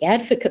be a big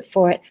advocate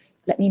for it.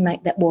 Let me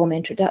make that warm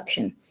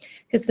introduction.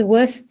 Because the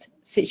worst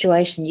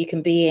situation you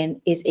can be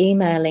in is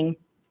emailing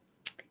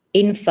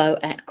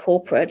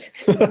info@corporate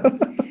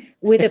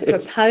with a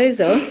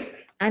proposal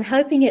and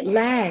hoping it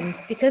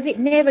lands, because it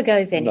never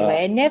goes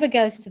anywhere. It never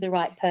goes to the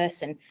right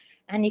person.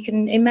 And you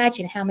can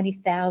imagine how many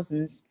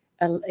thousands,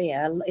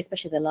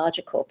 especially the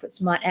larger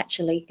corporates, might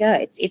actually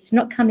go. It's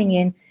not coming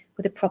in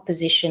with a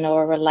proposition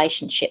or a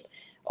relationship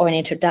or an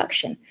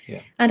introduction.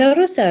 Yeah. And I would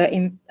also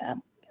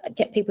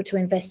get people to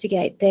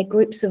investigate their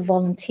groups of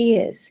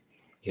volunteers,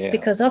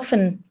 because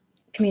often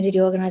community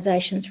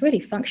organisations really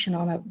function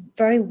on a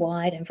very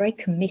wide and very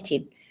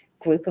committed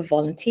group of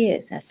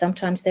volunteers. Now,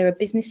 sometimes there are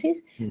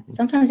businesses,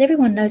 sometimes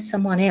everyone knows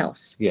someone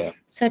else. Yeah.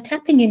 So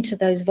tapping into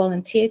those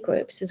volunteer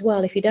groups as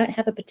well, if you don't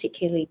have a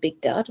particularly big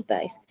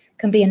database,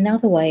 can be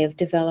another way of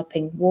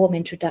developing warm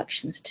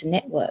introductions to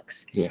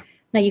networks. Yeah.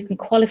 Now you can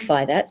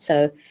qualify that,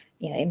 so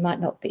it might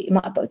not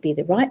be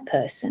the right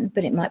person,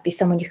 but it might be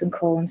someone you can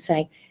call and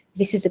say,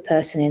 this is a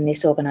person in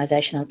this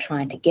organisation I'm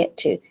trying to get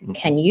to.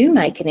 Can you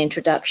make an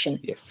introduction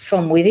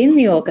from within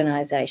the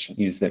organisation?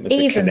 Use them as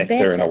a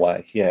connector in a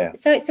way, yeah.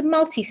 So it's a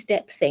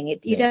multi-step thing.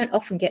 You don't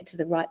often get to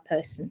the right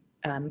person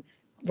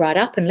right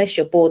up unless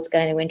your board's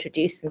going to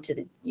introduce them to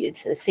the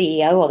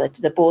CEO or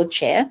the board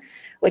chair,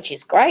 which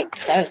is great.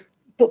 So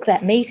book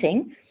that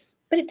meeting.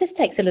 But it just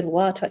takes a little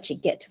while to actually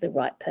get to the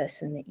right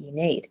person that you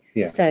need.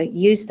 Yeah. So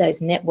use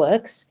those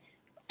networks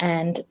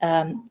and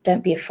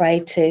don't be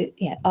afraid to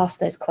ask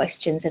those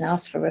questions and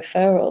ask for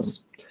referrals.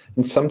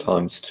 And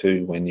sometimes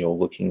too, when you're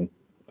looking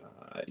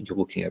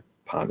at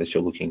partners,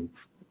 you're looking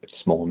at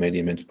small and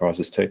medium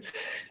enterprises too,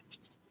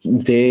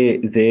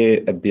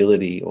 their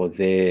ability or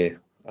their,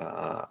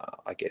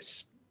 I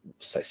guess,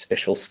 say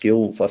special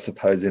skills, I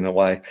suppose, in a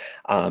way,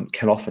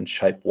 can often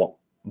shape what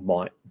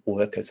might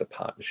work as a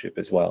partnership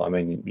as well. I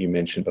mean, you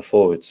mentioned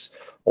before, it's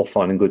all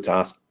fine and good to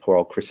ask poor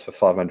old Chris for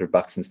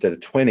 $500 instead of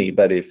 20,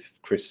 but if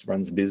Chris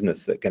runs a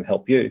business that can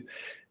help you,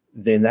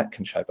 then that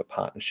can shape a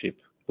partnership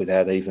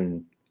without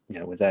even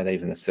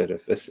a sort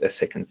of a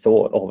second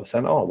thought. All of a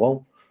sudden, oh,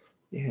 well,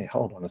 yeah,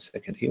 hold on a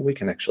second here, we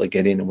can actually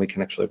get in and we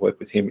can actually work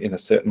with him in a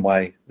certain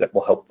way that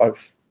will help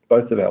both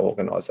of our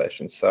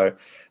organisations. So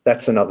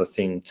that's another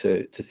thing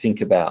to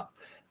think about,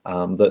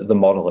 the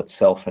model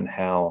itself and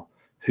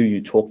who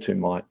you talk to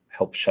might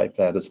help shape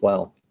that as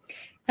well.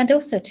 And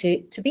also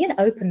to be an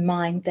open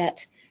mind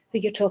that who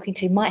you're talking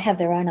to might have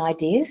their own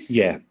ideas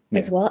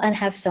as well, and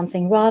have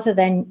something rather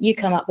than you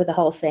come up with the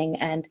whole thing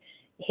and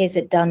here's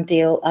a done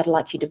deal I'd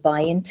like you to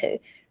buy into,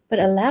 but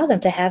allow them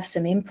to have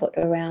some input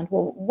around,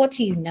 well, what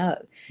do you know?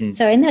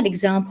 So in that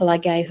example I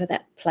gave of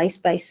that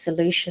place-based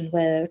solution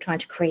where they were trying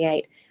to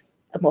create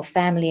a more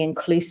family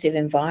inclusive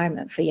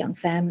environment for young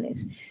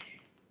families,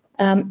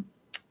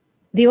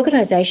 the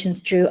organisations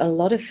drew a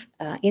lot of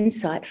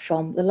insight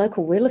from the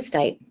local real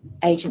estate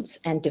agents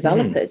and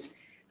developers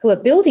who are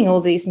building all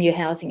these new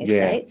housing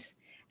estates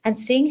and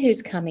seeing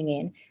who's coming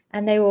in.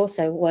 And they were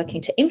also working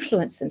to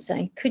influence them,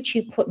 saying, could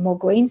you put more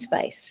green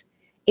space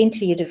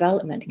into your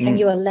development? Can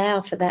you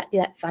allow for that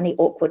funny,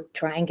 awkward,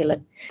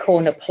 triangular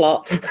corner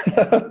plot?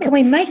 Can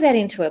we make that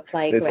into a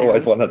playground? There's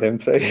always one of them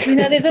too.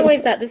 There's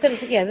always that. There's sort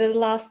of, the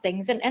last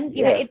things. And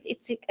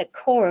it's a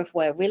core of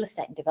where real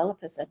estate and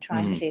developers are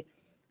trying to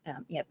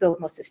build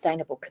more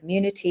sustainable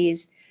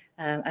communities,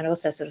 and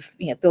also sort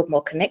of build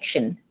more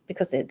connection,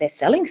 because they're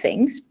selling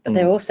things, but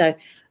they also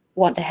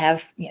want to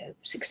have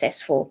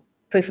successful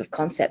proof of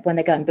concept when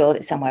they go and build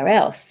it somewhere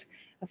else,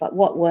 of like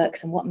what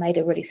works and what made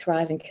a really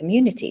thriving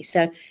community.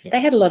 So they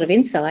had a lot of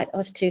insight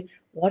as to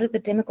what are the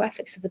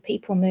demographics of the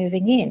people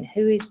moving in,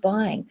 who is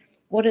buying,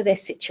 what are their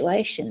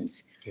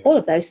situations, all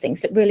of those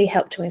things that really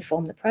help to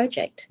inform the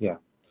project. Yeah.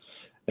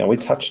 Now we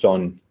touched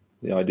on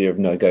the idea of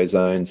no-go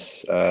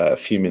zones a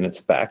few minutes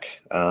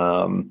back.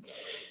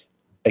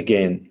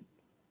 Again,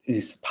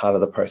 this is part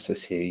of the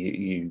process here.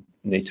 You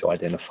need to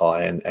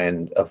identify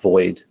and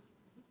avoid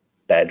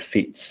bad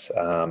fits,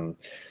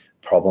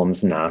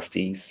 problems,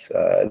 nasties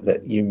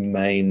that you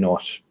may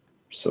not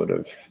sort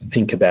of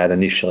think about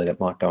initially that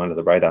might go under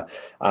the radar.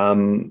 I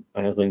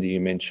know, Linda, you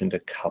mentioned a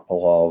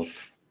couple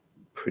of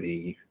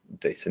pretty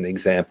decent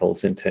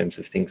examples in terms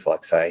of things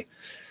like, say,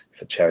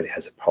 if a charity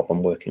has a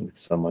problem working with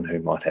someone who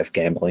might have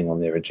gambling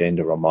on their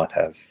agenda or might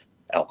have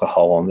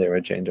alcohol on their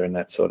agenda and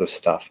that sort of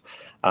stuff.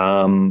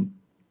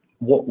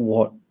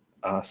 What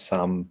are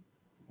some,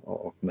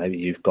 or maybe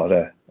you've got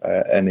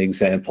an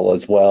example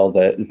as well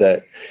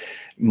that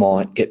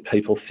might get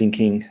people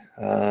thinking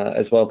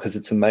as well, because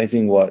it's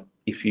amazing what,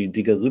 if you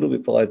dig a little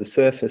bit below the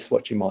surface,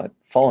 what you might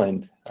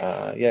find.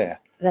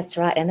 That's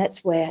right, and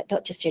that's where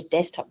not just your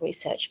desktop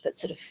research, but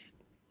sort of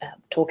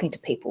talking to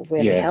people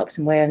really helps,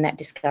 and where in that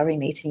discovery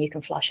meeting you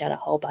can flush out a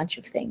whole bunch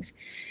of things.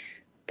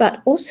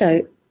 But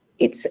also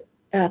it's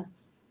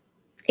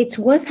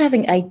worth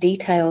having a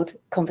detailed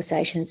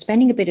conversation,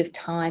 spending a bit of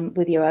time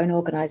with your own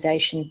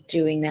organisation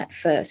doing that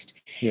first,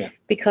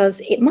 because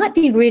it might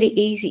be really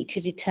easy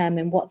to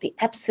determine what the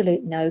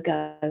absolute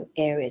no-go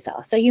areas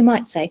are. So you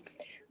might say,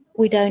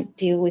 we don't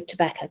deal with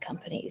tobacco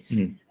companies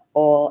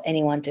or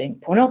anyone doing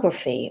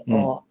pornography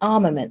or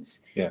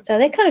armaments. So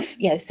they're kind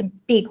of, some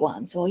big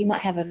ones. Or you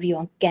might have a view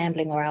on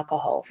gambling or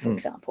alcohol, for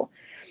example.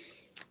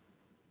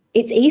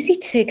 It's easy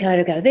to kind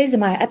of go, these are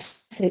my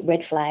absolute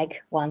red flag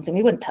ones, and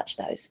we wouldn't touch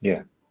those.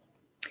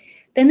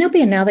 Then there'll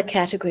be another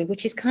category,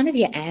 which is kind of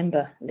your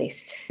amber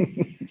list,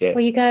 where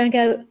you go and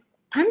go,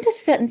 under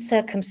certain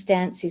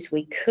circumstances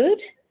we could,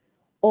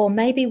 or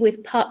maybe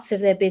with parts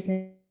of their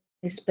business,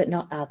 but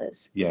not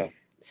others.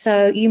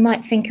 So you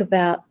might think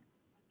about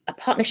a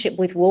partnership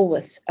with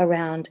Woolworths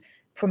around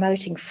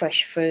promoting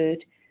fresh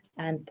food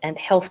and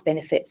health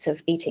benefits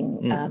of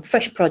eating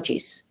fresh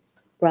produce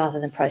rather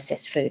than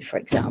processed food, for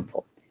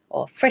example,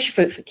 or fresh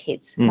fruit for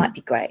kids might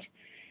be great.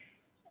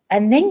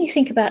 And then you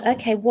think about,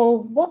 okay, well,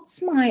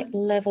 what's my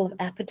level of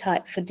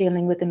appetite for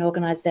dealing with an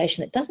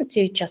organisation that doesn't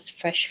do just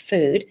fresh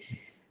food,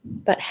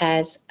 but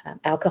has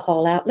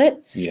alcohol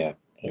outlets,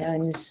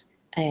 and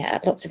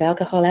lots of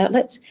alcohol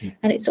outlets,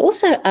 and it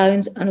also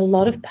owns a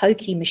lot of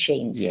pokie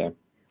machines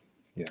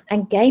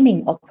and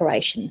gaming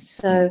operations.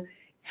 So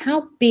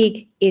how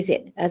big is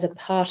it as a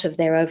part of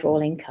their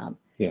overall income?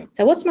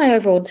 So what's my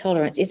overall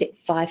tolerance? Is it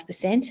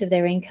 5% of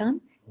their income?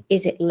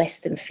 Is it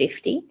less than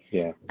 50?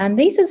 And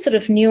these are sort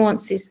of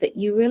nuances that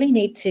you really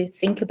need to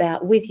think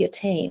about with your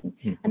team.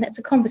 And that's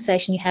a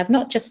conversation you have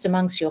not just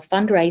amongst your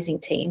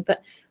fundraising team,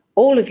 but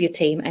all of your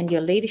team and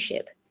your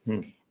leadership.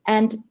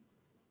 And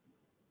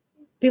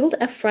build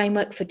a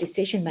framework for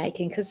decision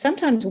making, because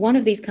sometimes one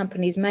of these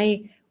companies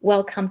may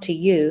well come to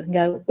you and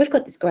go, we've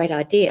got this great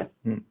idea.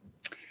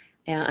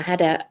 I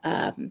had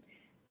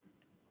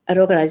an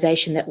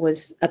organisation that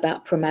was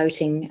about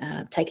promoting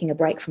taking a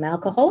break from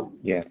alcohol.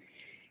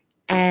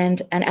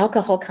 And an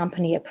alcohol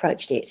company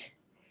approached it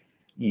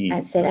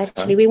and said,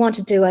 actually, we want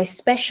to do a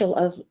special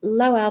of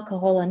low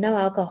alcohol and no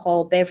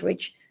alcohol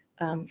beverage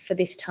for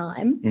this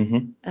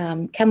time.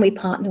 Can we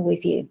partner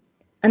with you?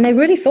 And they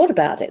really thought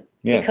about it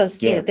because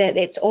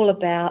they're all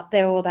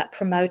about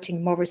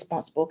promoting more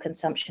responsible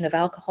consumption of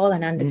alcohol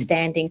and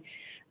understanding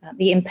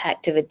the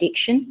impact of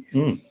addiction.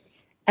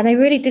 And they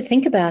really did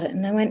think about it,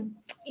 and they went,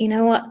 you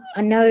know what,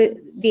 I know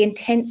the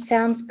intent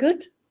sounds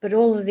good, but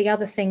all of the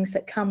other things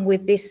that come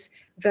with this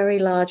very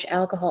large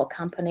alcohol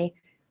company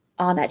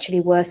aren't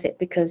actually worth it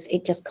because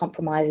it just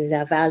compromises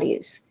our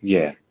values.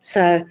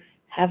 So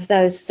have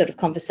those sort of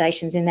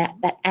conversations in that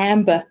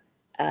amber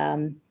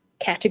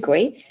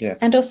category,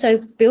 and also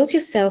build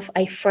yourself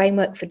a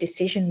framework for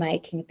decision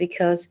making,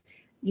 because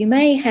you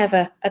may have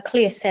a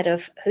clear set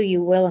of who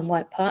you will and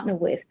won't partner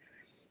with,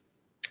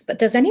 but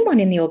does anyone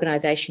in the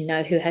organisation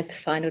know who has the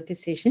final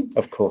decision?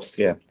 Of course,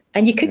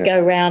 And you could go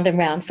round and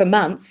round for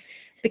months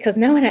because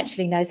no one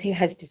actually knows who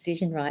has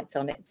decision rights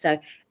on it. So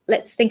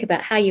let's think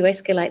about how you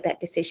escalate that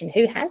decision.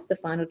 Who has the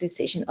final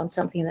decision on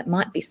something that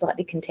might be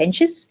slightly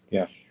contentious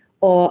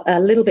or a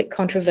little bit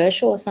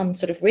controversial or some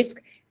sort of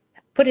risk?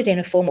 Put it in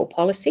a formal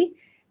policy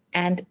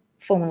and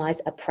formalise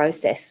a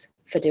process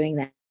for doing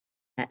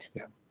that.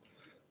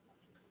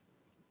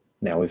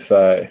 Now we've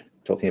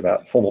talking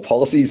about formal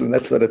policies and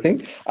that sort of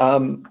thing.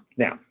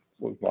 Now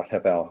we might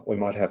have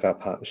our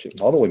partnership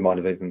model. We might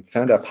have even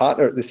found our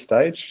partner at this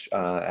stage.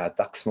 Our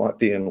ducks might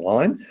be in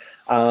line.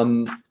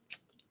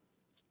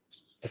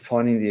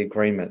 Defining the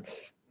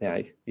agreements. Now,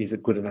 is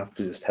it good enough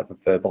to just have a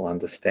verbal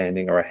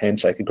understanding or a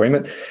handshake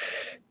agreement?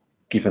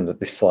 Given that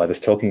this slide is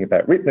talking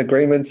about written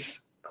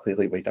agreements,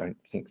 clearly we don't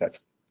think that's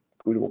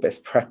good or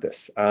best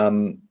practice.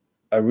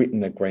 A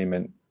written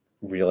agreement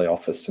really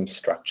offers some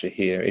structure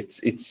here.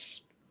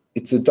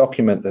 It's a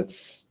document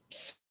that's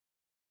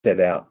set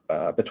out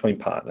between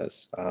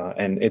partners,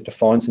 and it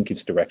defines and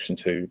gives direction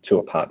to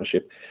a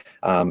partnership.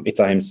 It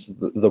aims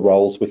the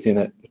roles within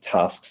it, the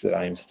tasks it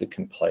aims to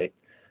complete.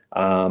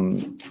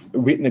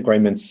 Written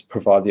agreements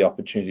provide the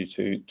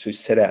opportunity to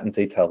set out in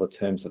detail the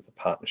terms of the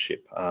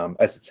partnership,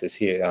 as it says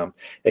here,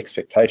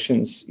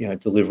 expectations,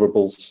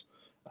 deliverables,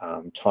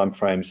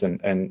 timeframes,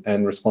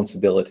 and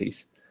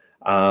responsibilities.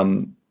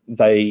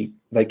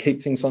 They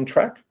keep things on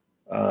track.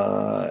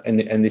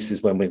 And this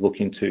is when we look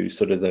into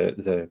sort of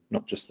the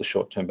not just the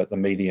short term, but the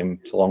medium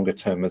to longer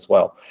term as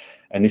well.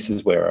 And this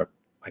is where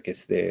I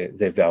guess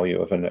their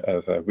value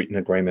of a written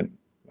agreement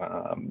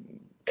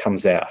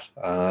comes out.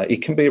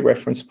 It can be a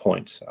reference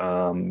point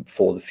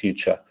for the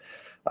future.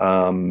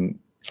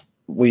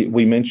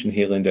 We mentioned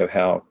here, Linda,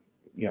 how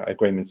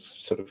agreements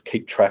sort of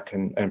keep track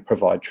and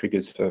provide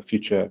triggers for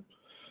future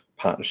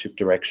partnership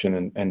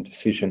direction and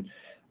decision.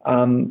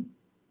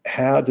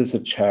 How does a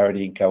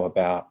charity go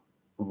about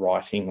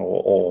writing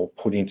or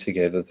putting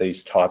together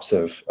these types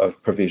of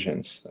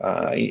provisions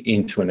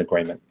into an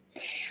agreement?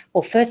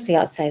 Well, firstly,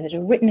 I'd say that a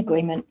written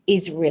agreement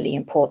is really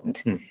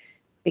important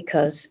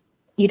because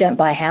you don't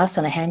buy a house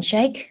on a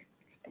handshake,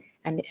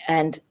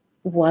 and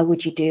why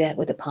would you do that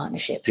with a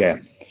partnership?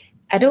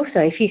 And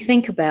also, if you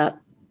think about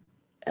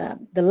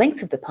the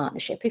length of the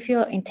partnership, if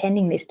you're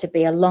intending this to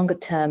be a longer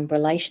term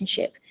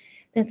relationship,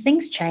 then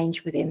things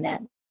change within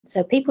that.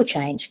 So people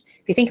change.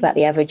 If you think about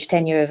the average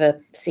tenure of a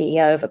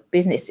CEO of a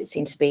business, it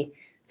seems to be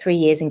 3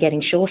 years and getting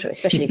shorter,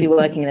 especially if you're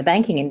working in the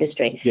banking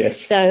industry.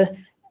 So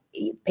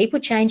people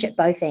change at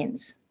both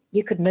ends.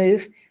 You could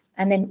move,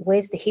 and then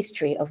where's the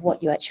history of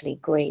what you actually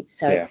agreed?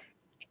 So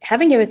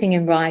having everything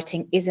in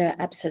writing is an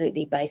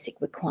absolutely basic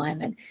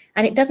requirement.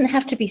 And it doesn't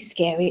have to be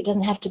scary. It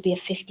doesn't have to be a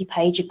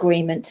 50-page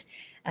agreement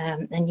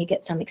and you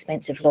get some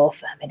expensive law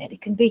firm in it.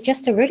 It can be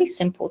just a really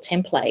simple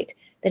template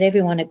that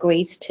everyone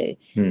agrees to.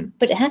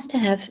 But it has to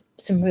have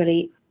some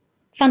really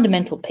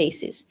fundamental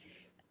pieces.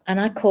 And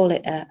I call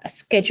it a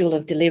schedule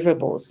of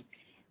deliverables,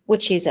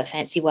 which is a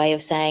fancy way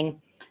of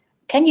saying,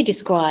 can you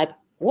describe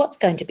what's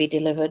going to be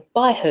delivered,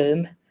 by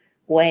whom,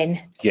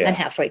 when, and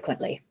how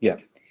frequently?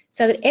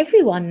 So that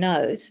everyone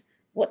knows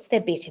what's their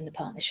bit in the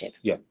partnership.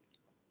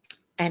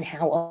 And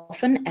how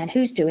often and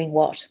who's doing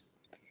what.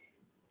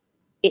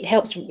 It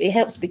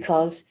helps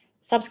because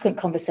subsequent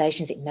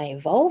conversations, it may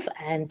evolve,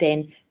 and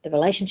then the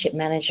relationship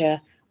manager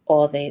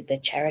or the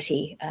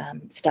charity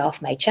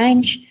staff may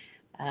change.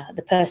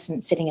 The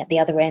person sitting at the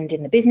other end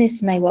in the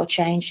business may well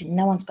change, and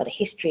no one's got a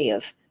history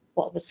of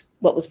what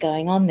was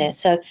going on there.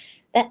 So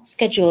that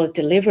schedule of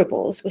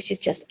deliverables, which is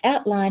just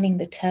outlining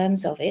the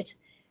terms of it,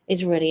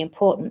 is really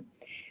important.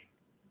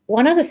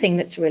 One other thing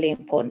that's really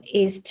important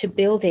is to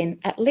build in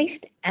at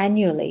least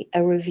annually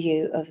a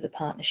review of the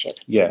partnership.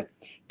 Yeah.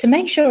 To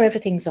make sure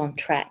everything's on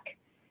track.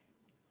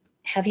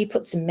 Have you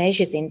put some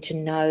measures in to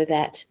know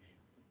that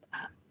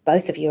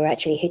both of you are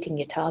actually hitting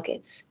your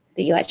targets?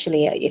 That you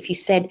actually, if you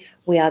said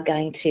we are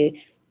going to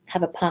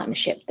have a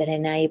partnership that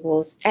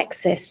enables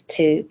access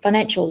to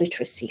financial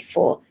literacy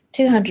for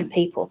 200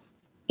 people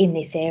in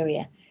this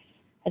area,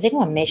 has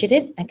anyone measured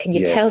it? And can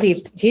you tell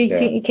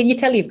can you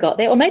tell you've got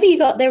there? Or maybe you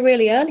got there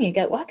really early and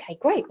go, well, okay,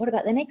 great. What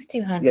about the next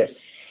 200?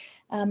 Yes.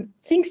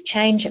 Things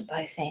change at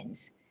both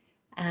ends.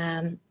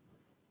 And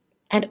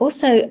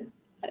also,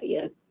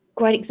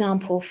 great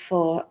example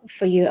for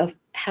you of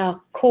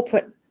how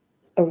corporate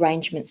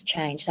arrangements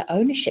change, so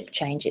ownership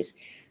changes.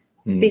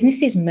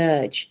 Businesses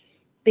merge,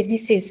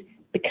 businesses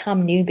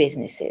become new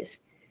businesses,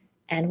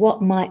 and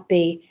what might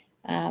be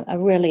a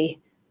really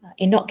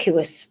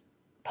innocuous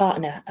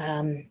partner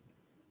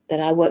that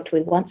I worked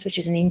with once, which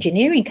is an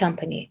engineering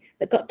company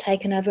that got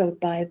taken over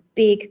by a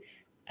big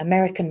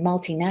American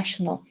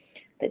multinational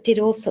that did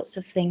all sorts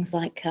of things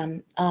like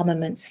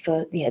armaments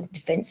for the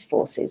defense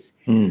forces,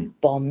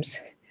 bombs,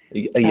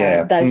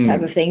 those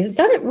type of things. It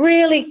doesn't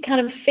really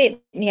kind of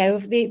fit,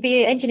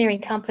 the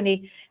engineering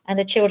company and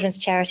a children's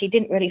charity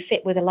didn't really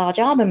fit with a large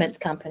armaments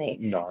company.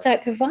 No. So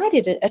it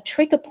provided a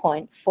trigger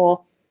point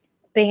for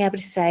being able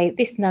to say,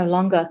 this no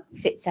longer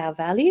fits our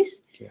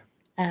values. Yeah.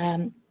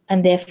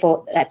 And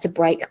therefore that's a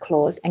break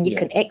clause, and you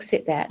can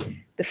exit that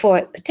before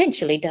it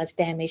potentially does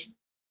damage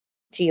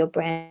to your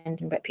brand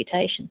and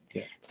reputation.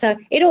 Yeah. So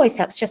it always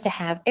helps just to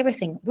have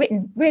everything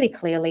written really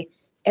clearly.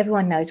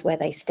 Everyone knows where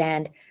they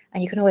stand,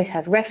 and you can always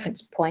have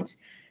reference points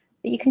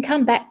that you can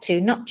come back to,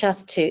 not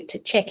just to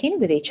check in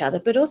with each other,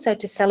 but also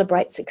to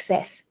celebrate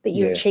success, that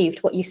you achieved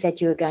what you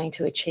said you were going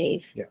to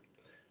achieve. Yeah.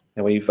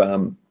 Now we've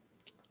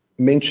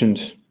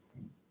mentioned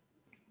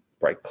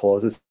break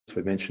clauses,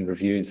 we've mentioned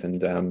reviews,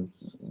 and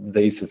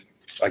these,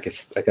 I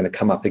guess, are going to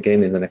come up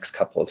again in the next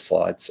couple of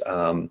slides.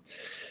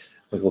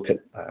 We look at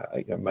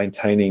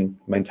maintaining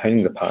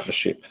the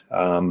partnership.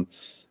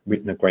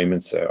 Written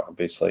agreements are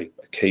obviously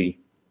a key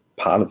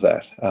part of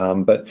that,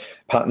 but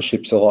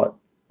partnerships are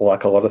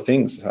like a lot of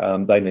things.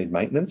 They need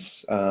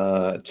maintenance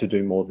to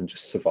do more than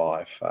just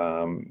survive,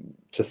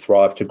 to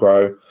thrive, to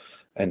grow,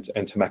 and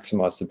to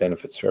maximise the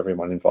benefits for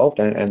everyone involved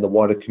and the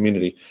wider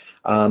community.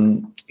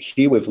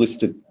 Here we've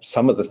listed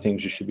some of the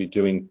things you should be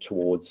doing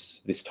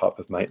towards this type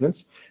of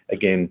maintenance.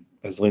 Again,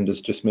 as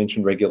Linda's just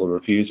mentioned, regular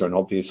reviews are an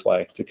obvious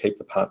way to keep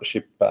the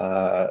partnership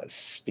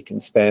spick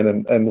and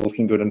span and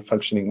looking good and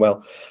functioning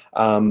well.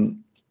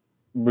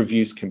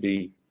 Reviews can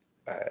be,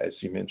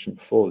 as you mentioned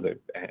before, the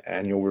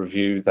annual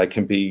review. They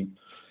can be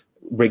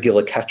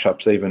regular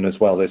catch-ups even as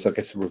well. There's, I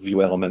guess, a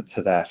review element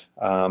to that.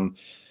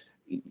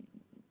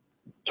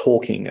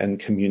 Talking and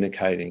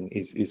communicating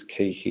is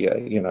key here.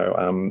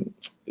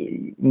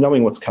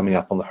 Knowing what's coming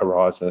up on the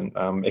horizon,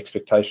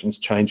 expectations,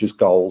 changes,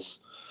 goals,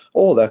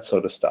 all that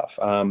sort of stuff.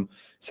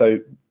 So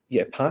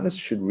yeah, partners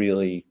should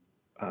really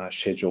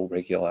schedule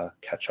regular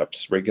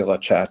catch-ups, regular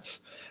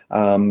chats.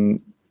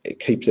 It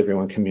keeps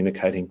everyone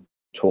communicating,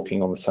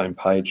 talking on the same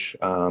page,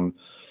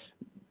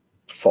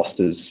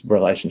 fosters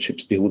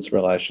relationships, builds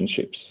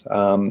relationships.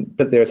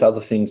 But there's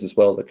other things as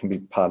well that can be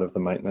part of the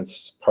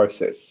maintenance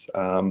process.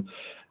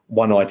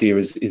 One idea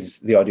is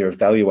the idea of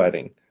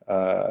evaluating.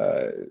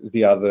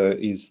 The other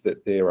is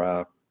that there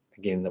are,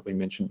 again, that we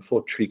mentioned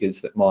before,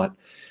 triggers that might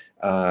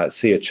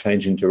see a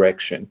change in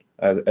direction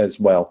as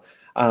well.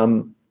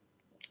 When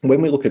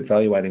we look at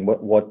evaluating,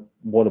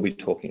 what are we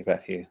talking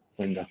about here,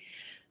 Linda?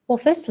 Well,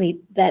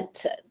 firstly,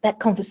 that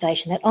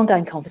conversation, that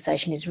ongoing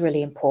conversation is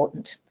really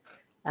important.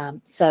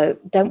 So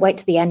don't wait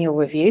to the annual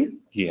review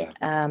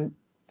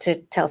to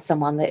tell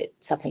someone that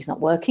something's not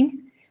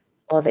working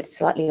or that it's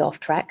slightly off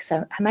track.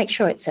 So make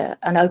sure it's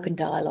an open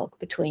dialogue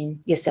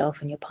between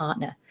yourself and your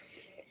partner.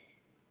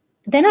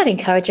 Then I'd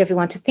encourage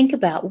everyone to think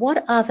about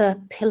what other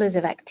pillars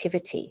of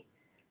activity,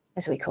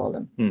 as we call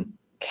them,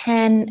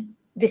 can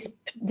this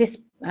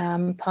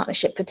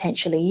partnership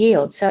potentially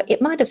yield. So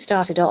it might have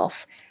started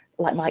off,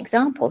 like my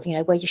example,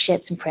 where you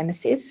shared some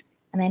premises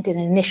and then did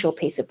an initial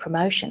piece of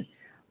promotion.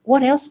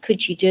 What else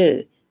could you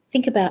do?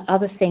 Think about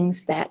other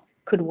things that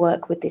could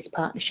work with this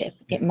partnership.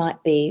 It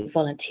might be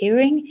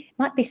volunteering, it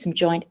might be some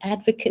joint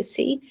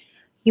advocacy.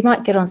 You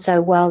might get on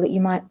so well that you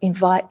might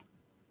invite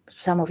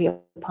some of your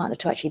partner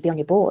to actually be on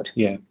your board.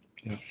 Yeah.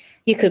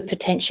 You could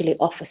potentially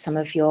offer some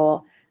of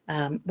your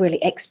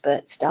really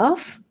expert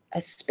staff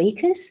as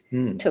speakers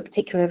to a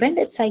particular event.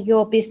 Let's say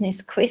your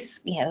business,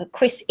 Chris,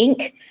 Chris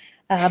Inc.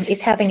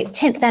 Is having its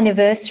 10th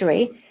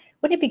anniversary.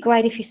 Wouldn't it be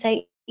great if you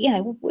say,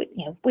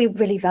 we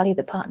really value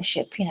the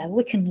partnership.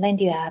 We can lend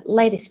you our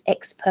latest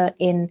expert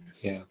in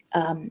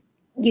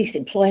youth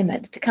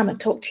employment to come and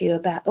talk to you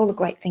about all the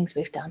great things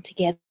we've done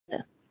together.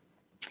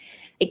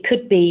 It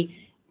could be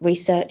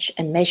research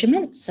and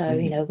measurement. So,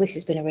 you know, this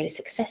has been a really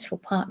successful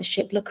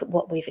partnership. Look at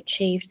what we've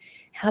achieved.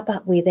 How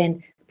about we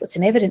then put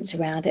some evidence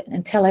around it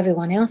and tell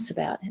everyone else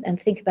about it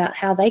and think about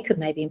how they could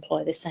maybe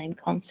employ the same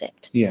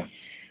concept. Yeah.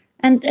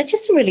 And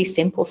just some really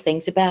simple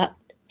things about,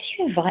 do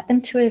you invite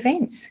them to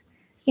events?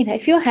 You know,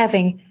 if you're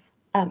having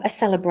a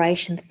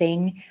celebration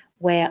thing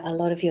where a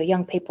lot of your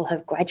young people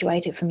have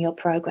graduated from your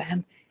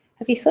program,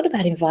 have you thought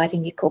about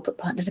inviting your corporate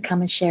partner to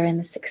come and share in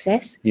the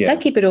success? Yeah.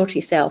 Don't keep it all to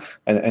yourself.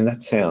 And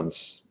that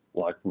sounds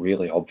like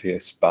really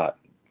obvious, but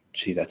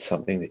gee, that's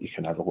something that you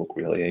can overlook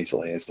really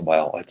easily as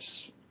well.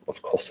 It's,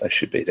 of course, they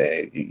should be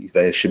there.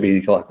 They should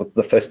be like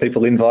the first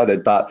people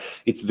invited, but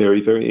it's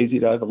very, very easy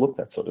to overlook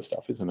that sort of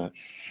stuff, isn't it?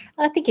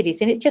 I think it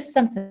is, and it's just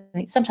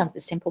something, sometimes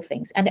the simple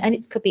things, and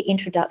it could be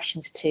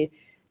introductions to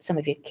some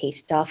of your key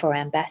staff or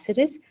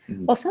ambassadors,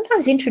 or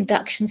sometimes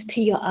introductions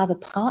to your other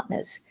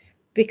partners,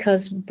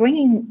 because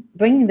bringing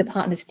the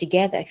partners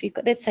together, if you've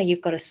got, let's say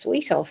you've got a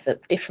suite of the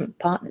different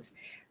partners,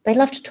 they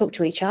love to talk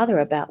to each other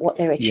about what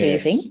they're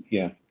achieving. Yes.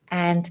 Yeah.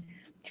 And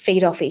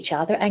feed off each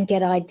other and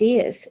get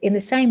ideas, in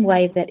the same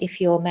way that if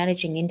you're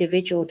managing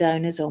individual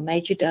donors or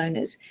major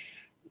donors,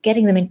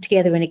 getting them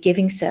together in a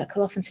giving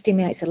circle often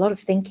stimulates a lot of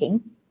thinking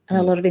and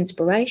a lot of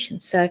inspiration.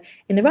 So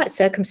in the right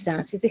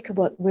circumstances, it could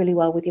work really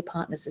well with your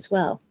partners as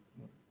well.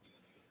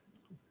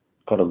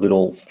 Got a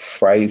little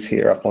phrase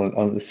here up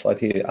on the slide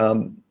here.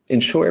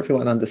 Ensure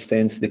everyone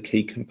understands the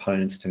key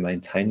components to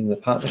maintaining the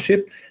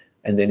partnership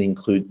and then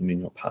include them in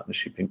your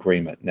partnership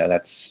agreement. Now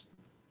that's,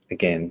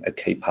 again, a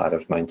key part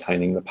of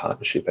maintaining the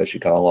partnership as you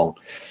go along.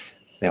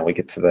 Now we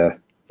get to the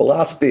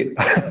last bit.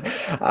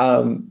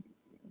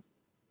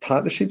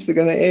 Partnerships are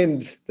going to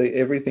end.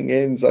 Everything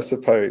ends, I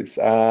suppose.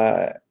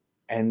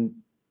 And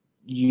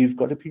you've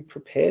got to be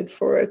prepared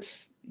for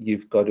it.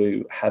 You've got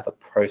to have a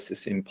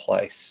process in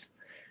place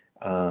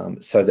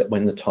so that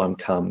when the time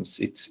comes,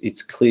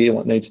 it's clear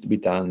what needs to be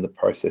done. The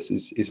process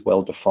is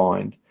well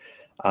defined.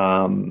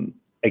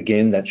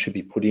 Again, that should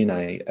be put in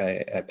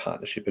a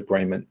partnership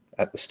agreement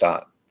at the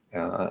start.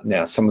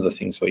 Now, some of the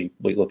things we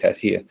look at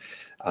here,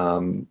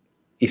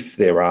 if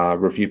there are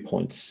review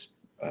points,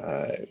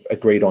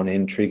 agreed on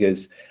end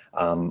triggers,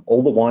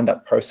 all the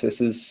wind-up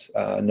processes,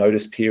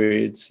 notice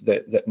periods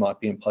that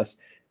might be in place.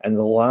 And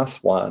the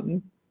last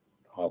one,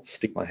 I'll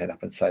stick my hand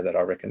up and say that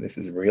I reckon this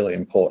is really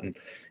important,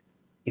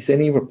 is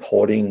any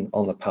reporting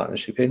on the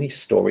partnership, any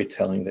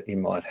storytelling that you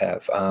might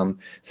have,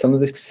 some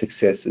of the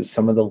successes,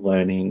 some of the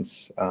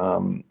learnings,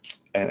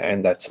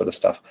 and that sort of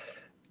stuff.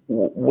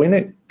 When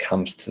it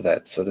comes to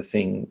that sort of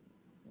thing,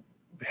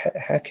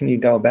 how can you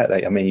go about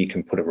that? I mean, you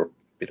can put a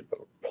bit of a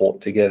report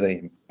together,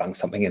 you bung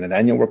something in an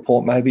annual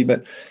report maybe,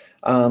 but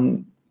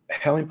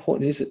how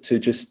important is it to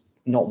just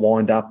not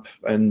wind up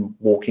and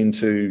walk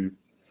into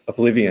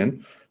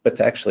oblivion, but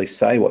to actually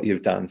say what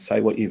you've done, say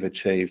what you've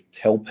achieved,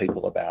 tell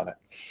people about it?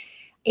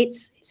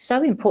 It's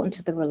so important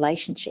to the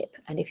relationship,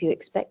 and if you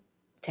expect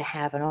to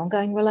have an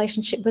ongoing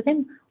relationship with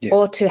them, Yes.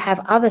 or to have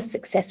other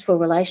successful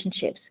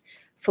relationships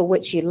for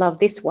which you love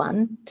this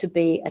one to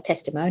be a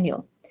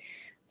testimonial.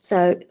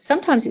 So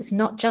sometimes it's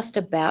not just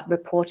about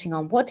reporting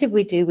on what did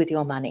we do with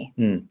your money.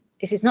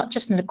 This is not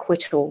just an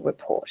acquittal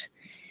report.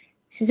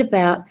 This is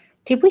about,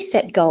 did we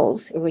set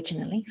goals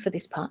originally for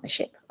this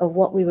partnership of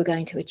what we were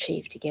going to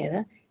achieve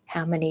together,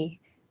 how many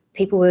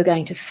people we were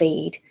going to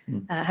feed,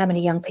 how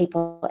many young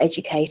people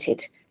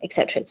educated,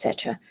 etc.,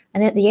 etc.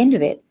 And at the end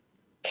of it,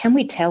 can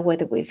we tell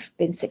whether we've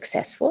been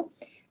successful?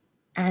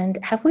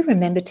 And have we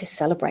remembered to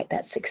celebrate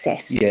that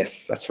success?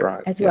 Yes, that's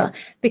right. As well,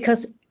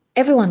 because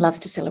everyone loves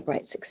to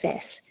celebrate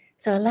success.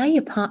 So allow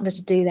your partner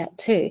to do that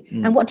too.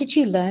 And what did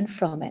you learn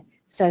from it?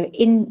 So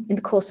in the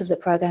course of the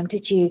program,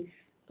 did you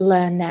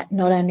learn that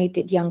not only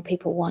did young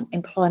people want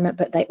employment,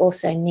 but they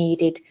also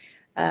needed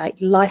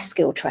life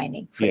skill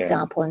training, for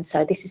example? And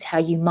so this is how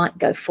you might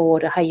go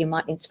forward, or how you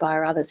might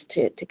inspire others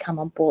to come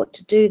on board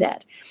to do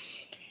that.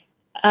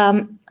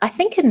 I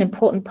think an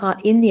important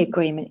part in the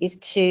agreement is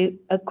to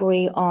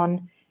agree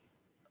on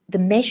the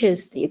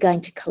measures that you're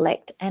going to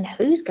collect and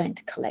who's going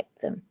to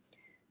collect them.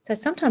 So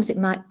sometimes it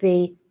might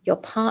be your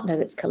partner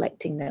that's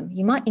collecting them.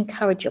 You might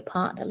encourage your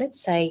partner. Let's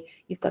say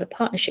you've got a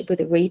partnership with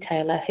a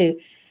retailer who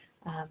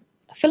are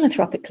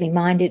philanthropically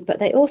minded, but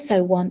they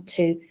also want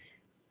to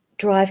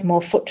drive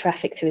more foot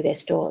traffic through their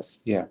stores.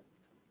 Yeah.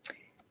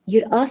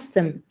 You'd ask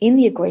them in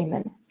the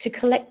agreement to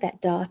collect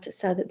that data,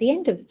 so that at the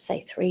end of,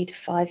 say, 3 to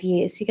 5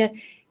 years, you go,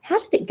 how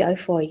did it go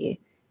for you?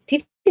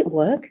 Did it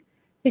work?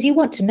 Because you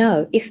want to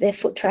know if their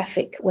foot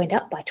traffic went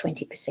up by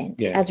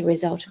 20% as a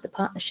result of the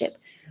partnership.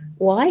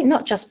 Why?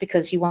 Not just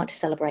because you want to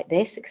celebrate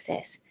their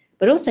success,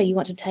 but also you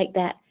want to take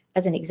that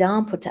as an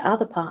example to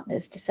other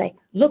partners to say,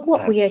 look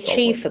what we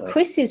achieved for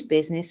Chris's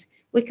business.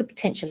 We could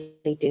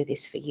potentially do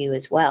this for you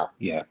as well.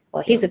 Yeah.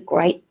 Well, here's a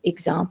great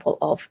example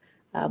of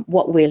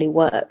what really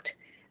worked.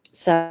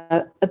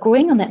 So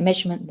agreeing on that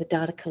measurement and the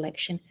data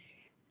collection,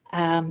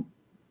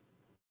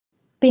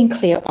 being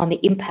clear on the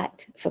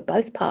impact for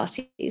both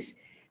parties,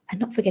 and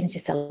not forgetting to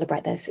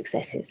celebrate those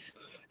successes.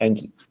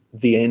 And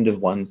the end of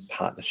one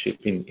partnership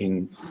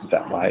in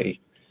that way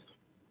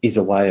is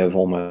a way of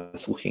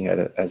almost looking at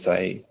it as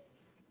a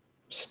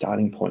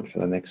starting point for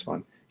the next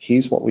one.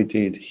 Here's what we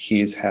did.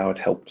 Here's how it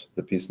helped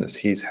the business.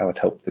 Here's how it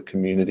helped the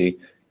community.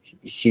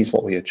 Here's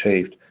what we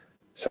achieved.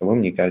 So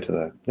when you go to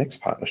the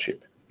next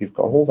partnership, you've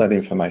got all that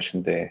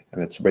information there,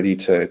 and it's ready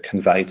to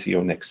convey to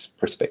your next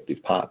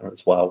prospective partner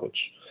as well,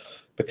 which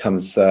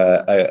becomes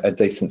a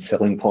decent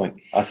selling point,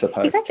 I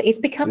suppose. Exactly.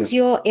 It becomes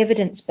your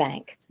evidence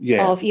bank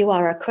of you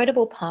are a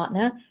credible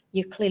partner.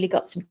 You've clearly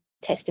got some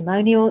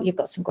testimonial. You've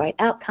got some great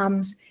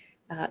outcomes.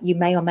 You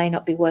may or may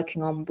not be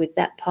working on with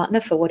that partner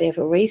for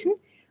whatever reason,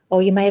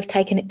 or you may have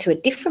taken it to a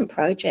different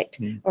project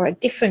or a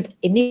different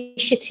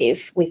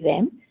initiative with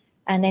them,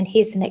 and then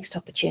here's the next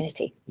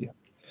opportunity. Yeah.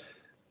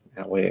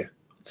 Now we're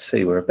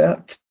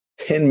about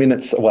 10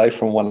 minutes away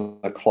from 1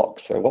 o'clock.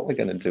 So what we're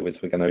going to do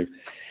is we're going to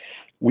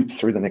whip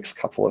through the next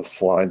couple of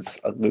slides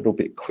a little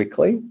bit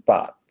quickly,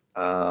 but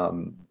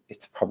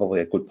it's probably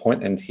a good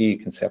point. And here you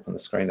can see up on the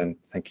screen, and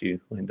thank you,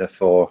 Linda,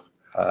 for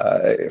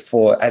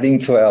adding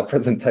to our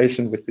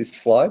presentation with this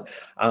slide.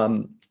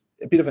 A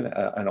bit of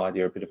an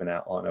idea, a bit of an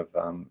outline of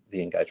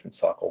the engagement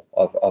cycle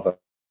of a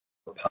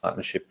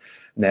partnership.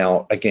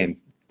 Now, again,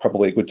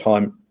 probably a good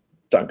time.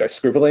 Don't go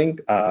scribbling.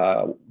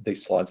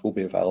 These slides will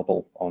be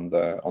available on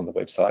the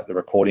website. The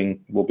recording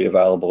will be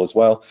available as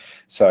well.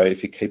 So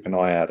if you keep an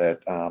eye out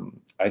at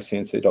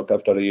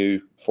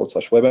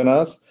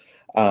acnc.gov.au/webinars,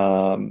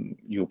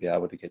 you'll be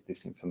able to get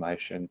this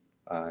information,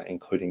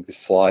 including this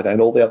slide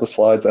and all the other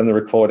slides and the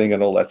recording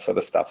and all that sort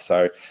of stuff.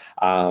 So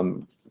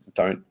don't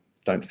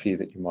fear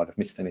that you might have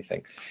missed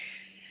anything.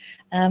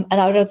 And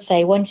I would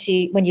say when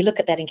you look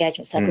at that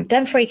engagement cycle,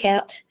 don't freak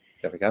out.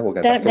 There we go. We'll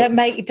go don't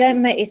make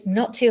it's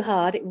not too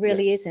hard. It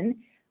really isn't.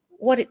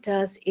 What it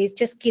does is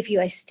just give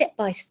you a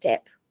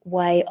step-by-step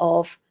way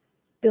of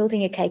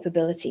building a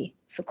capability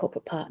for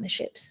corporate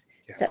partnerships.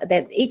 So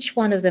that each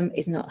one of them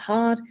is not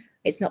hard.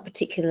 It's not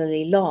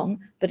particularly long,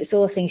 but it's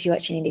all the things you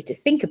actually need to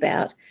think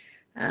about.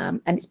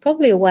 And it's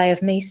probably a way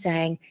of me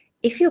saying,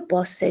 if your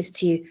boss says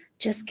to you,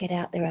 just get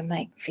out there and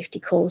make 50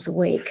 calls a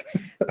week,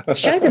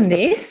 show them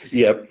this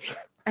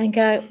and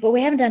go, well,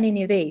 we haven't done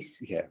any of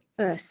these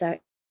first. So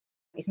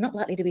it's not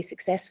likely to be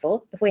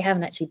successful if we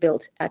haven't actually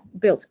built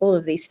all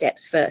of these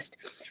steps first.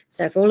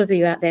 So for all of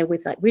you out there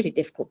with like really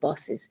difficult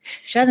bosses,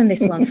 show them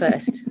this one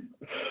first.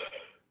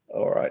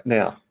 All right.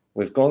 Now,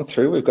 we've gone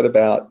through, we've got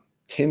about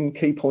 10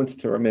 key points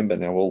to remember.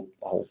 Now,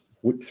 I'll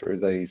whip through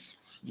these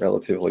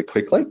relatively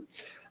quickly.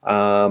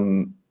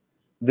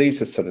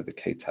 These are sort of the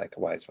key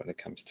takeaways when it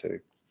comes to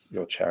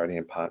your charity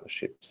and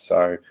partnerships.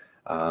 So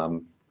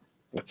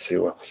let's see,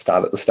 we'll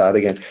start at the start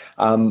again.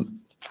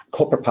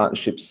 Corporate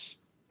partnerships,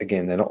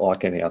 again, they're not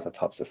like any other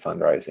types of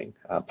fundraising.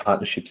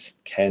 Partnerships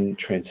can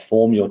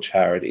transform your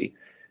charity.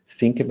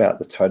 Think about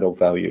the total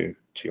value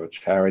to your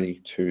charity,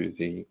 to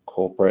the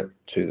corporate,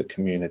 to the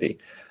community.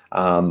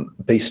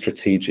 Be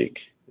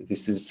strategic.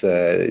 This is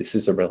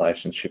a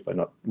relationship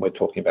we're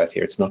talking about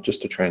here. It's not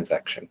just a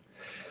transaction.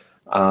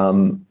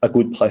 A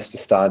good place to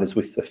start is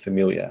with the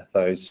familiar,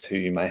 those who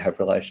you may have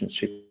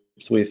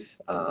relationships with,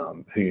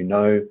 who you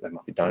know. They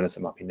might be donors,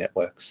 they might be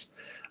networks.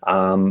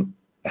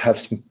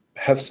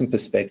 Have some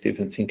perspective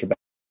and think about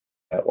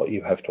what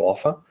you have to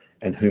offer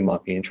and who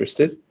might be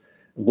interested.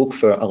 Look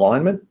for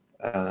alignment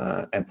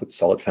and put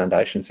solid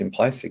foundations in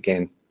place.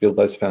 Again, build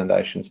those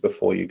foundations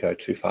before you go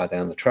too far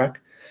down the track.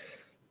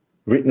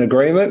 Written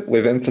agreement,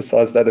 we've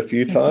emphasised that a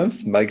few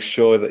times. Make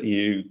sure that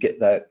you get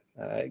that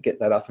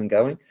up and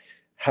going.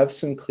 Have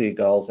some clear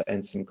goals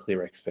and some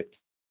clear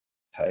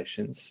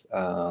expectations.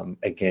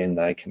 Again,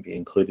 they can be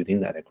included in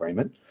that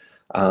agreement.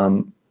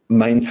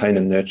 Maintain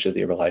and nurture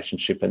the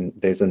relationship, and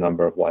there's a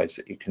number of ways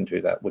that you can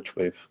do that, which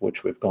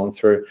we've gone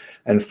through.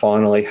 And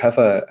finally, have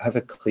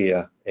a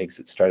clear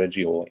exit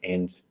strategy or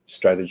end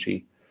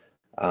strategy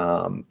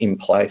in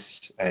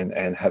place,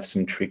 and have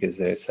some triggers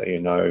there, so you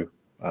know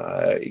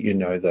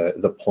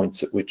the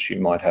points at which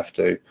you might have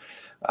to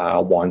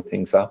wind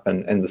things up,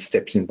 and the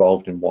steps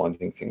involved in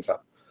winding things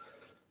up.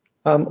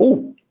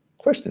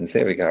 Questions,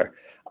 there we go.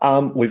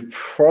 We've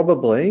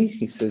probably,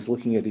 he says,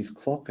 looking at his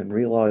clock and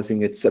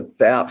realising it's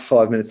about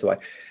 5 minutes away,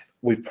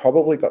 we've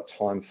probably got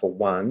time for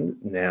one.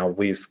 Now,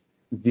 with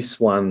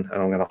this one,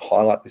 and I'm going to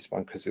highlight this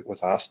one because it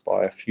was asked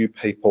by a few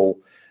people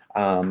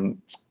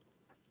in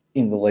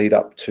the lead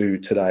up to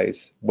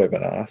today's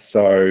webinar.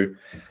 So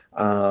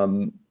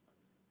I'm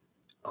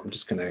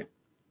just going to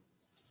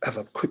have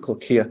a quick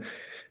look here.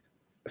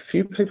 A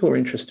few people are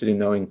interested in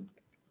knowing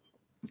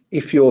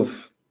if you're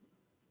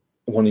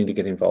wanting to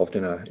get involved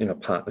in a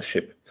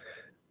partnership,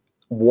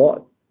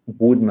 what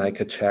would make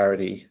a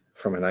charity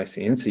from an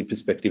ACNC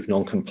perspective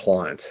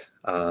non-compliant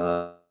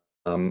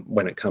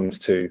when it comes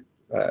to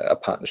a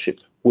partnership?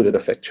 Would it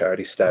affect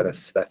charity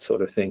status, that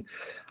sort of thing?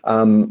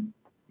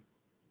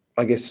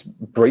 I guess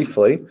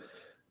briefly,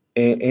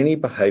 any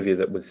behaviour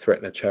that would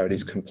threaten a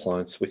charity's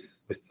compliance with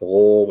the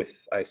law,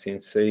 with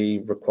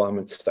ACNC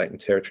requirements, state and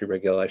territory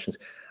regulations,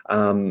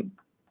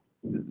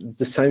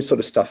 the same sort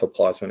of stuff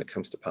applies when it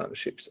comes to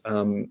partnerships.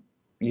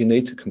 You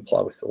need to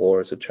comply with the law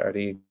as a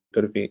charity.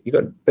 got to be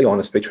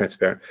honest, be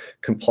transparent,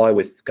 comply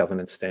with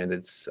governance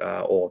standards,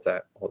 all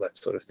that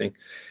sort of thing.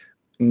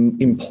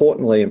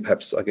 Importantly, and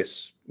perhaps I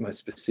guess most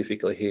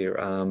specifically here,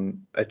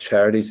 a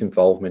charity's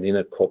involvement in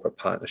a corporate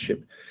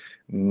partnership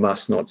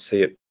must not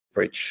see it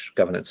breach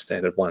governance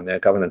standard 1. Now,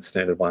 governance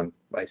standard 1,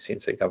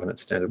 ACNC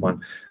governance standard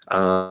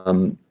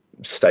 1,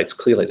 states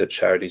clearly that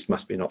charities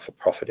must be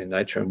not-for-profit in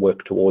nature and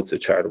work towards their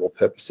charitable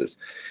purposes.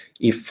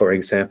 If, for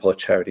example, a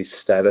charity's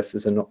status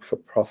as a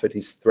not-for-profit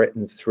is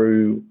threatened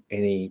through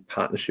any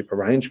partnership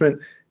arrangement,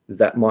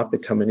 that might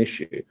become an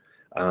issue.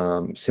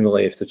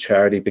 Similarly, if the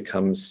charity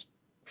becomes,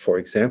 for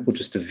example,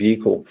 just a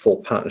vehicle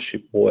for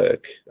partnership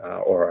work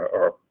or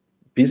a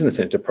business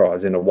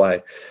enterprise in a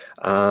way,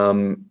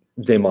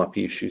 there might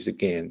be issues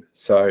again.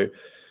 So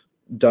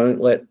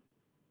don't let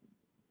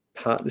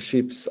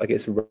partnerships, I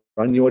guess,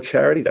 run your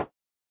charity.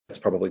 That's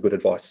probably good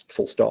advice,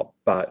 full stop,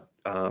 but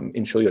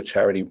ensure your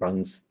charity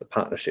runs the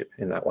partnership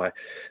in that way.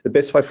 The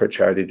best way for a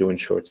charity to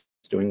ensure it's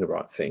doing the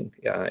right thing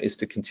is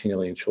to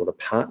continually ensure the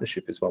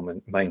partnership is well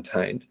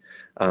maintained,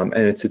 and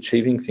it's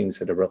achieving things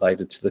that are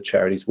related to the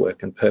charity's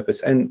work and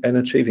purpose, and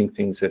achieving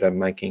things that are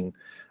making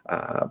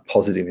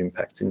positive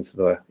impacts into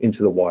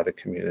the wider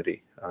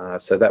community.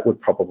 So that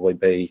would probably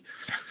be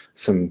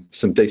some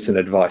decent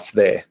advice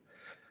there.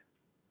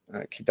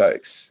 Okie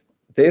dokes.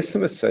 There's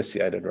some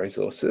associated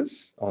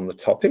resources on the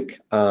topic.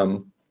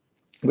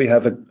 We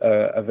have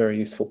a very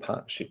useful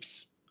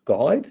partnerships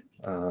guide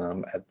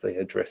at the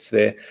address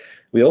there.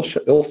 We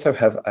also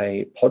have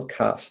a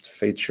podcast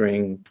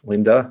featuring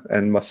Linda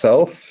and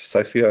myself. So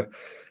if you're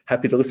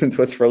happy to listen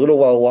to us for a little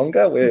while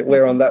longer,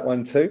 we're on that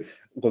one too.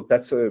 Look,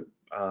 that's a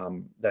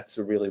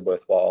really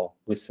worthwhile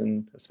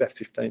listen. It's about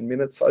 15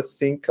 minutes, I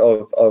think,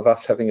 of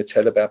us having a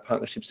chat about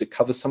partnerships. It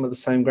covers some of the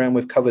same ground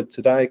we've covered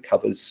today,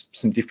 covers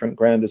some different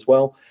ground as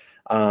well.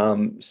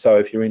 So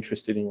if you're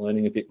interested in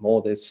learning a bit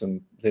more, there's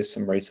some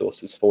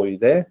resources for you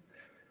there.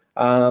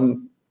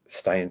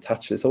 Stay in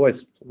touch. There's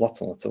always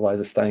lots and lots of ways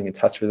of staying in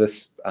touch with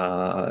us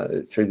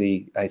through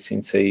the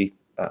ACNC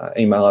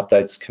email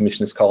updates,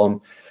 commissioners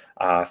column,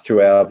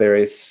 through our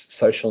various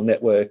social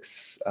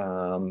networks,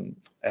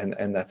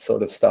 and that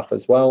sort of stuff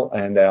as well.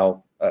 And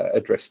our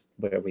address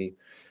where we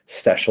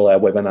stash all our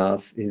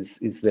webinars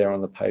is there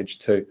on the page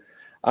too.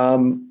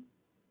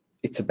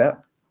 It's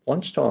about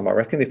lunchtime, I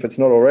reckon, if it's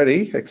not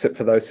already, except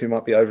for those who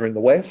might be over in the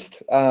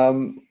West.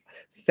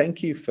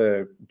 Thank you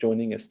for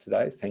joining us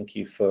today. Thank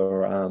you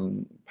for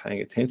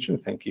paying attention.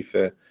 Thank you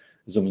for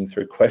zooming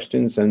through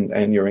questions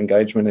and your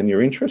engagement and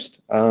your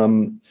interest.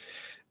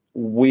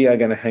 We are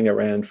going to hang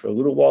around for a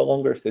little while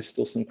longer if there's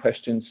still some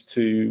questions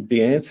to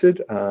be answered.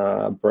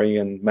 Bree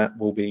and Matt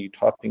will be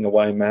typing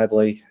away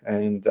madly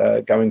and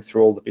going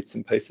through all the bits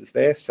and pieces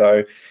there.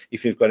 So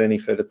if you've got any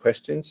further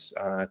questions,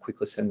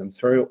 quickly send them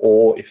through,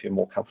 or if you're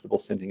more comfortable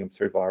sending them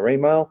through via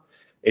email,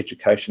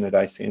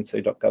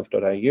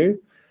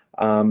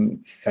 education@acnc.gov.au.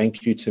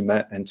 Thank you to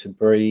Matt and to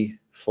Bree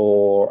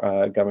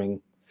for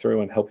going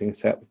through and helping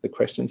us out with the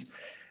questions.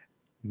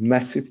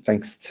 Massive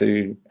thanks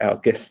to our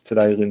guest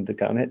today, Linda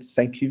Garnett.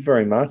 Thank you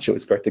very much. It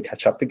was great to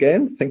catch up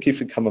again. Thank you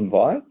for coming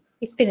by.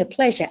 It's been a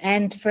pleasure.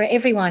 And for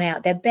everyone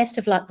out there, best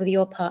of luck with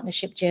your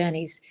partnership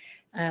journeys.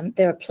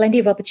 There are plenty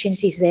of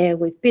opportunities there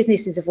with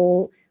businesses of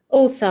all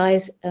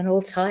size and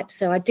all types.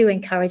 So I do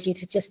encourage you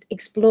to just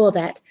explore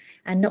that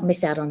and not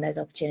miss out on those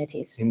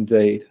opportunities.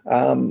 Indeed.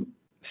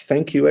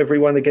 Thank you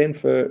everyone again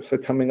for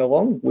coming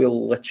along.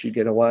 We'll let you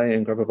get away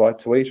and grab a bite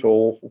to eat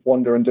or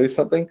wander and do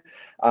something,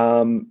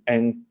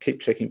 and keep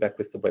checking back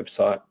with the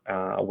website.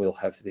 We'll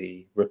have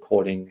the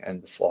recording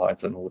and the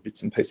slides and all the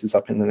bits and pieces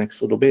up in the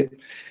next little bit.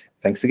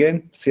 Thanks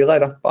again. See you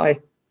later.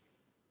 Bye.